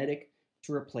 Cosmetic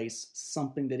to replace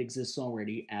something that exists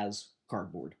already as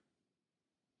cardboard.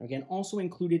 Again, also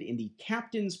included in the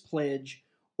Captain's Pledge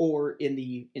or in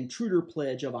the Intruder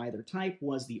Pledge of either type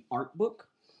was the art book.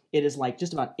 It is like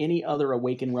just about any other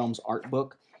Awaken Realms art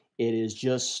book. It is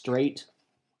just straight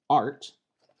art.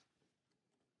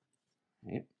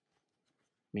 Right?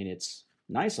 I mean, it's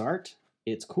nice art.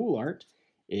 It's cool art.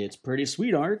 It's pretty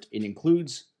sweet art. It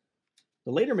includes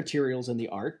the later materials in the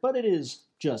art, but it is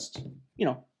just,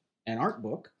 an art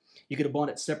book. You could have bought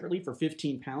it separately for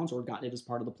 £15 or gotten it as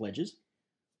part of the pledges.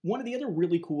 One of the other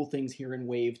really cool things here in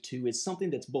Wave 2 is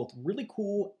something that's both really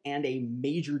cool and a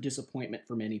major disappointment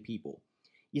for many people.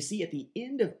 You see, at the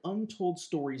end of Untold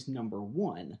Stories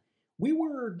 #1, we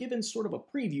were given sort of a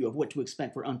preview of what to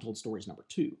expect for Untold Stories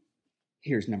 #2.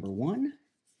 Here's #1.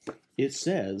 It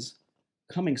says,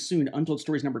 coming soon, Untold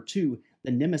Stories #2,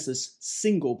 the Nemesis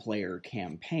single-player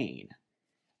campaign.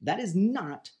 That is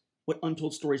not what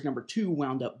Untold Stories #2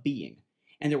 wound up being.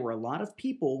 And there were a lot of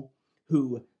people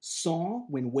who saw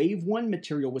when Wave 1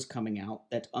 material was coming out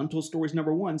that Untold Stories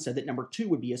 #1 said that #2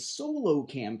 would be a solo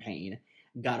campaign,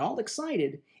 got all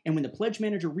excited, and when the pledge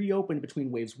manager reopened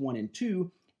between Waves 1 and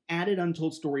 2, added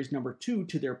Untold Stories #2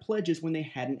 to their pledges when they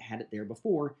hadn't had it there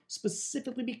before,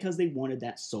 specifically because they wanted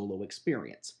that solo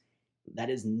experience. That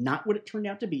is not what it turned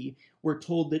out to be. We're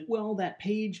told that, well, that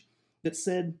page that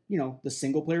said, the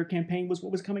single-player campaign was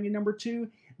what was coming in #2,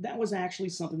 that was actually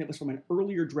something that was from an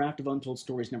earlier draft of Untold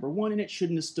Stories #1, and it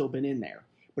shouldn't have still been in there.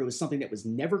 But it was something that was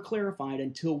never clarified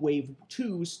until Wave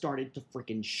 2 started to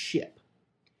frickin' ship.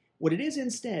 What it is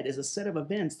instead is a set of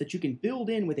events that you can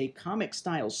build in with a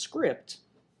comic-style script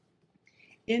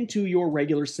into your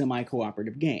regular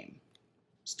semi-cooperative game.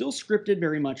 Still scripted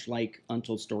very much like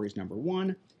Untold Stories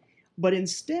 #1, but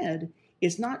instead,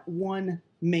 it's not one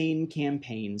main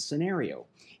campaign scenario.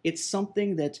 It's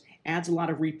something that adds a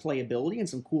lot of replayability and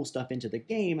some cool stuff into the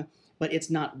game, but it's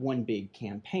not one big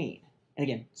campaign. And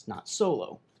again, it's not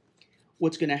solo.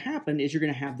 what's going to happen is you're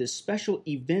going to have this special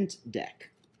event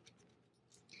deck.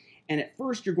 And at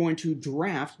first, you're going to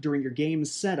draft during your game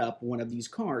setup one of these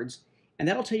cards, and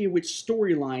that'll tell you which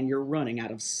storyline you're running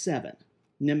out of 7.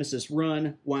 Nemesis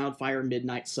Run, Wildfire,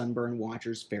 Midnight, Sunburn,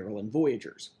 Watchers, Feral, and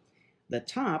Voyagers. The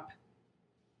top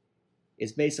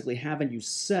is basically having you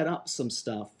set up some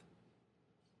stuff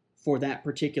for that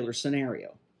particular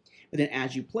scenario. But then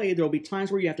as you play, there will be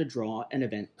times where you have to draw an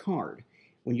event card.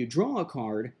 When you draw a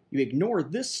card, you ignore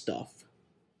this stuff,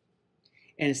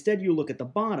 and instead you look at the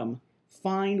bottom,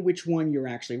 find which one you're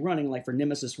actually running. Like for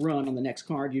Nemesis Run, on the next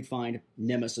card, you'd find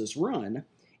Nemesis Run,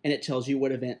 and it tells you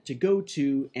what event to go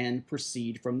to and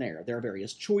proceed from there. There are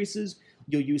various choices.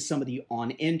 You'll use some of the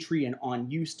on-entry and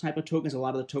on-use type of tokens, a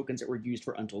lot of the tokens that were used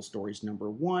for Untold Stories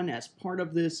 #1 as part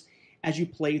of this as you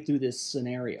play through this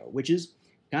scenario, which is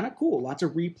kind of cool. Lots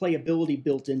of replayability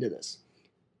built into this.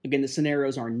 Again, the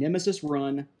scenarios are Nemesis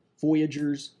Run,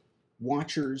 Voyagers,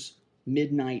 Watchers,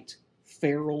 Midnight,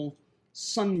 Feral,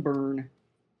 Sunburn,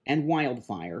 and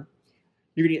Wildfire.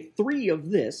 You're going to get 3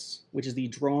 of this, which is the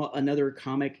Draw Another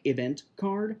Comic Event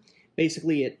card.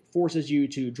 Basically, it forces you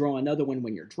to draw another one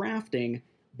when you're drafting,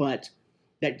 but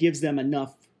that gives them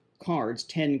enough cards,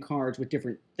 10 cards with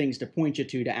different things to point you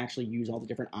to actually use all the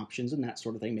different options and that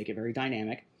sort of thing, make it very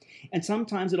dynamic. And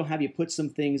sometimes it'll have you put some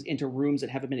things into rooms that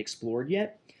haven't been explored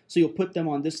yet, so you'll put them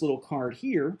on this little card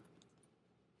here,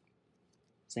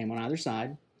 same on either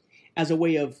side, as a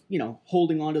way of,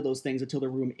 holding on to those things until the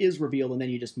room is revealed, and then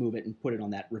you just move it and put it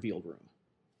on that revealed room.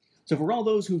 So for all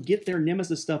those who get their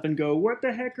Nemesis stuff and go, what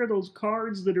the heck are those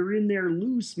cards that are in there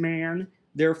loose, man?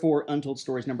 Therefore, Untold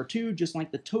Stories #2, just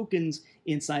like the tokens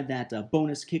inside that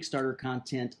bonus Kickstarter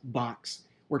content box,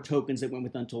 were tokens that went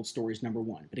with Untold Stories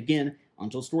 #1. But again,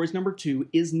 Untold Stories #2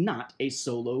 is not a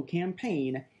solo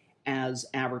campaign as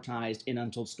advertised in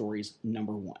Untold Stories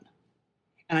 #1.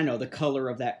 And I know the color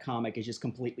of that comic is just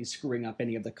completely screwing up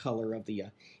any of the color of the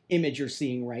image you're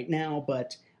seeing right now,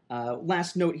 but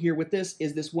last note here with this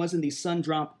is this was in the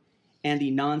Sundrop and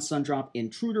the non-Sundrop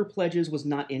Intruder pledges, was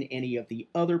not in any of the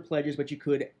other pledges, but you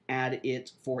could add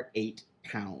it for £8.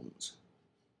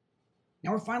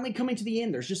 Now we're finally coming to the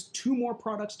end. There's just 2 more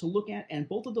products to look at, and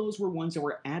both of those were ones that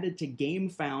were added to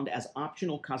GameFound as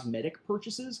optional cosmetic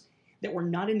purchases that were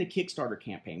not in the Kickstarter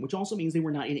campaign, which also means they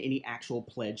were not in any actual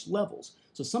pledge levels.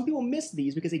 So some people missed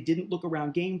these because they didn't look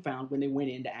around GameFound when they went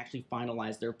in to actually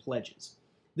finalize their pledges.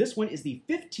 This one is the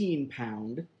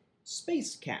 15-pound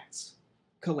Space Cats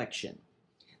collection.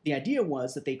 The idea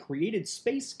was that they created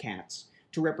Space Cats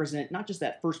to represent not just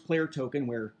that first player token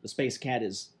where the Space Cat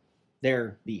is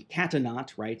there, the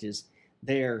Catanaut, right, is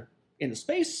there in the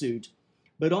spacesuit,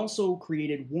 but also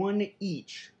created one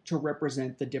each to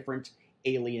represent the different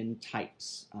alien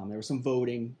types. There was some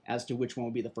voting as to which one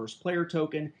would be the first player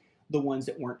token. The ones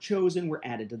that weren't chosen were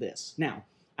added to this. Now,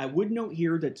 I would note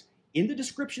here that in the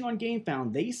description on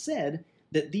GameFound, they said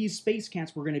that these Space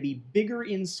Cats were going to be bigger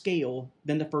in scale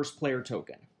than the first player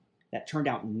token. That turned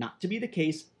out not to be the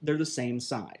case. They're the same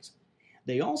size.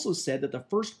 They also said that the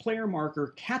first player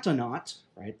marker Catanaut,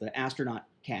 right, the astronaut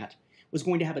cat, was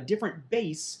going to have a different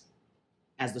base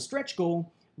as the stretch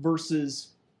goal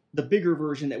versus the bigger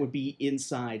version that would be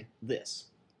inside this.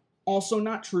 Also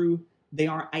not true, they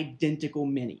are identical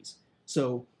minis.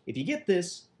 So if you get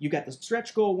this, you got the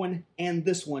stretch goal one and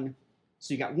this one,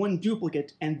 so you got 1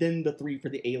 duplicate and then the 3 for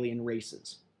the alien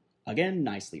races. Again,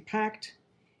 nicely packed.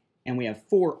 And we have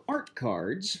 4 art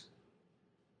cards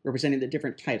representing the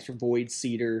different types for Void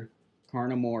Seeder,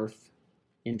 Carnomorph,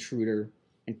 Intruder,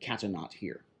 and Catanaut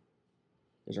here.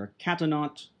 There's our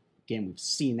Catanaut. Again, we've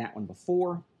seen that one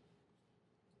before.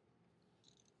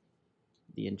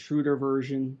 The Intruder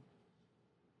version.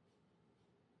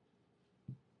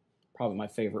 Probably my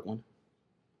favorite one.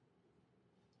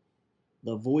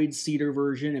 The Void Seeder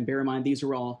version, and bear in mind these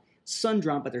are all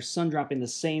Sundrop, but they're Sundrop in the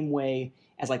same way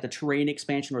as like the terrain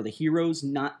expansion or the heroes,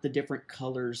 not the different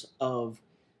colors of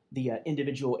the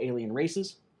individual alien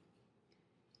races.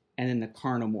 And then the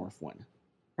Carnomorph one,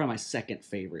 probably my second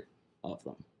favorite of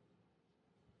them.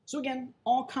 So again,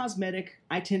 all cosmetic.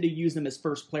 I tend to use them as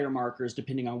first player markers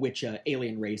depending on which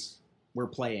alien race we're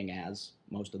playing as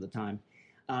most of the time.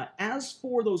 As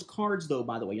for those cards though,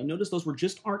 by the way, you'll notice those were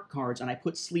just art cards and I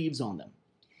put sleeves on them.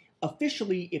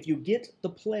 Officially, if you get the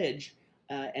pledge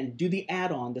and do the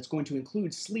add-on that's going to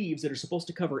include sleeves that are supposed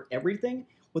to cover everything,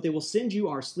 what they will send you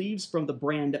are sleeves from the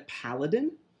brand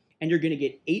Paladin, and you're going to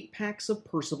get 8 packs of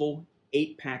Percival,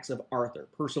 8 packs of Arthur.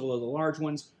 Percival are the large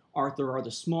ones, Arthur are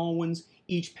the small ones.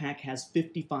 Each pack has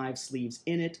 55 sleeves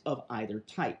in it of either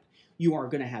type. You are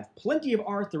going to have plenty of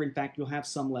Arthur. In fact, you'll have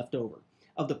some left over.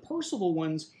 Of the Percival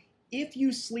ones, If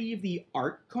you sleeve the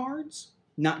art cards,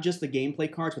 not just the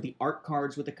gameplay cards, but the art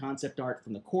cards with the concept art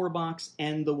from the core box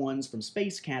and the ones from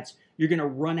Space Cats, you're going to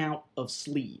run out of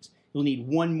sleeves. You'll need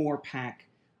one more pack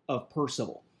of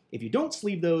Percival. If you don't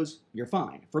sleeve those, you're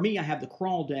fine. For me, I have the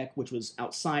crawl deck, which was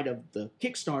outside of the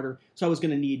Kickstarter, so I was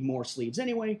going to need more sleeves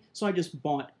anyway, so I just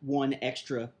bought one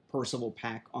extra Percival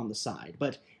pack on the side.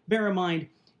 But bear in mind,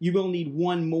 you will need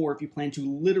one more if you plan to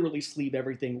literally sleeve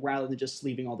everything rather than just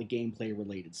sleeving all the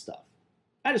gameplay-related stuff.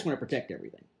 I just want to protect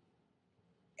everything.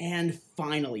 And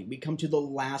finally, we come to the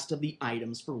last of the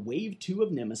items for Wave 2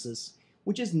 of Nemesis,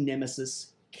 which is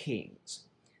Nemesis Kings.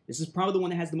 This is probably the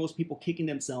one that has the most people kicking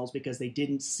themselves because they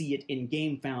didn't see it in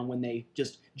GameFound when they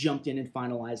just jumped in and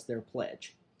finalized their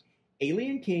pledge.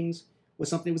 Alien Kings was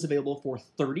something that was available for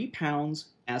 £30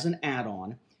 as an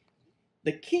add-on.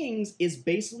 The Kings is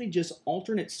basically just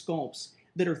alternate sculpts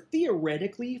that are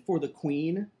theoretically for the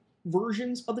Queen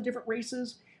versions of the different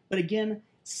races, but again,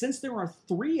 since there are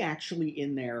 3 actually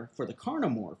in there for the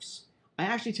Carnomorphs, I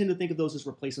actually tend to think of those as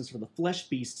replacements for the Flesh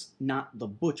Beasts, not the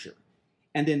Butcher.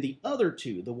 And then the other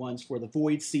 2, the ones for the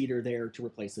Void Seeder there to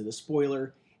replace the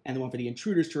Despoiler, and the one for the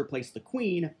Intruders to replace the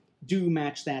Queen, do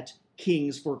match that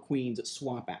Kings for Queens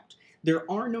swap out. There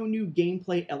are no new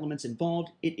gameplay elements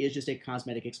involved. It is just a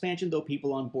cosmetic expansion, though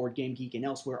people on Board Game Geek and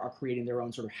elsewhere are creating their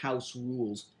own sort of house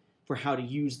rules for how to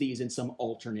use these in some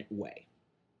alternate way.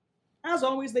 As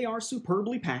always, they are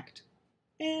superbly packed,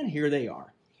 and here they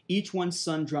are. Each one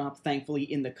sun-dropped, thankfully,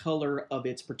 in the color of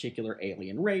its particular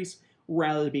alien race,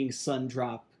 rather than being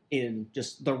sun-dropped in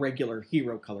just the regular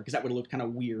hero color, because that would have looked kind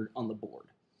of weird on the board.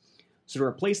 So to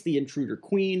replace the Intruder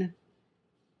Queen,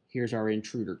 here's our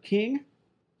Intruder King.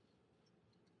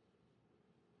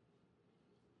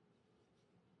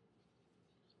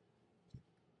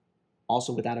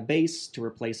 Also without a base, to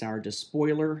replace our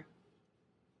Despoiler,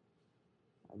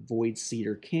 our Void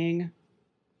Seeder King.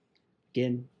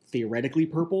 Again, theoretically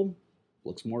purple,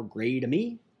 looks more gray to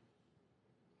me.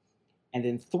 And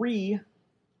then 3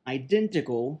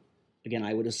 identical, again,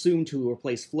 I would assume to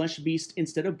replace Flesh Beast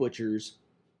instead of Butchers,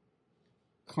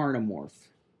 Carnomorph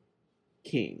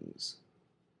Kings.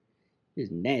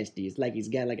 It's nasty. It's like he's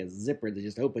got like a zipper that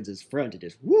just opens his front and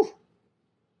just, whoo!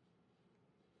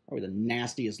 Probably the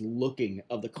nastiest looking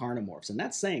of the Carnomorphs, and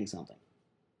that's saying something.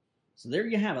 So there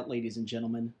you have it, ladies and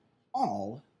gentlemen.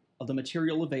 All of the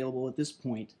material available at this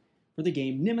point for the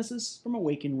game Nemesis from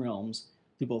Awaken Realms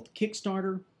through both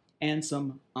Kickstarter and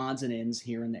some odds and ends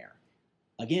here and there.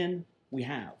 Again, we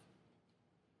have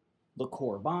the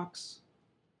core box.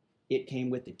 It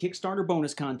came with the Kickstarter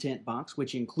bonus content box,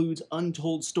 which includes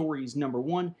Untold Stories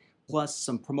 #1, plus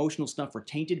some promotional stuff for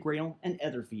Tainted Grail and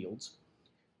Etherfields.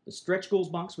 The Stretch Goals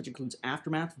box, which includes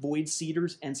Aftermath, Void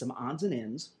Seeders, and some odds and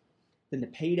ends. Then the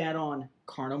paid add-on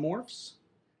Carnomorphs,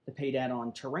 the paid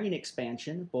add-on Terrain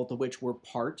expansion, both of which were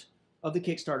part of the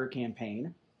Kickstarter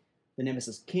campaign. The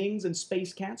Nemesis Kings and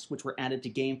Space Cats, which were added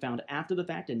to GameFound after the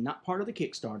fact and not part of the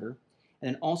Kickstarter. And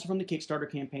then also from the Kickstarter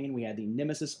campaign, we had the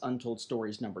Nemesis Untold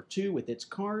Stories #2 with its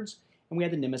cards, and we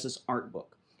had the Nemesis art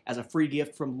book. As a free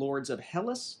gift from Lords of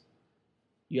Hellas,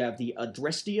 you have the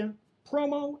Adrestia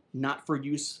promo, not for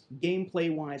use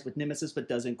gameplay-wise with Nemesis, but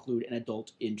does include an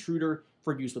adult intruder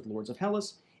for use with Lords of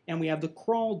Hellas. And we have the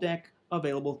Crawl deck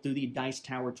available through the Dice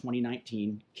Tower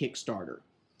 2019 Kickstarter.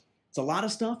 It's a lot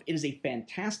of stuff. It is a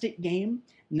fantastic game.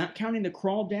 Not counting the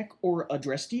Crawl deck or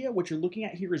Adrestia, what you're looking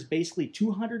at here is basically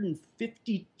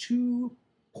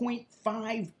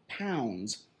 252.5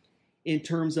 pounds in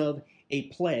terms of a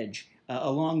pledge,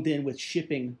 along then with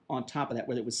shipping on top of that,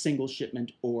 whether it was single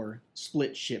shipment or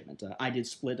split shipment. I did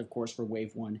split, of course, for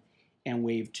Wave 1 and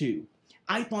Wave 2.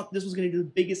 I thought this was going to be the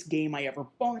biggest game I ever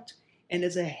bought, and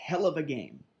it's a hell of a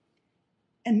game.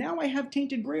 And now I have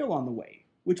Tainted Grail on the way,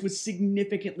 which was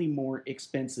significantly more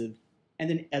expensive, and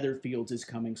then Etherfields is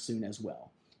coming soon as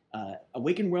well.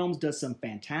 Awaken Realms does some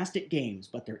fantastic games,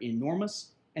 but they're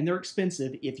enormous, and they're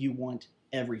expensive if you want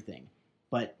everything.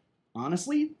 But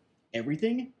honestly,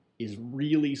 everything is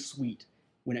really sweet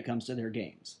when it comes to their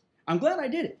games. I'm glad I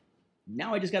did it.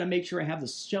 Now I just got to make sure I have the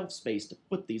shelf space to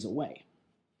put these away.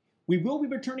 We will be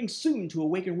returning soon to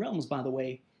Awaken Realms, by the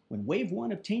way, when Wave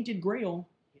 1 of Tainted Grail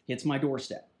hits my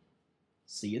doorstep.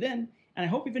 See you then, and I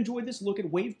hope you've enjoyed this look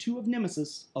at Wave 2 of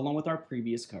Nemesis, along with our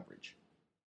previous coverage.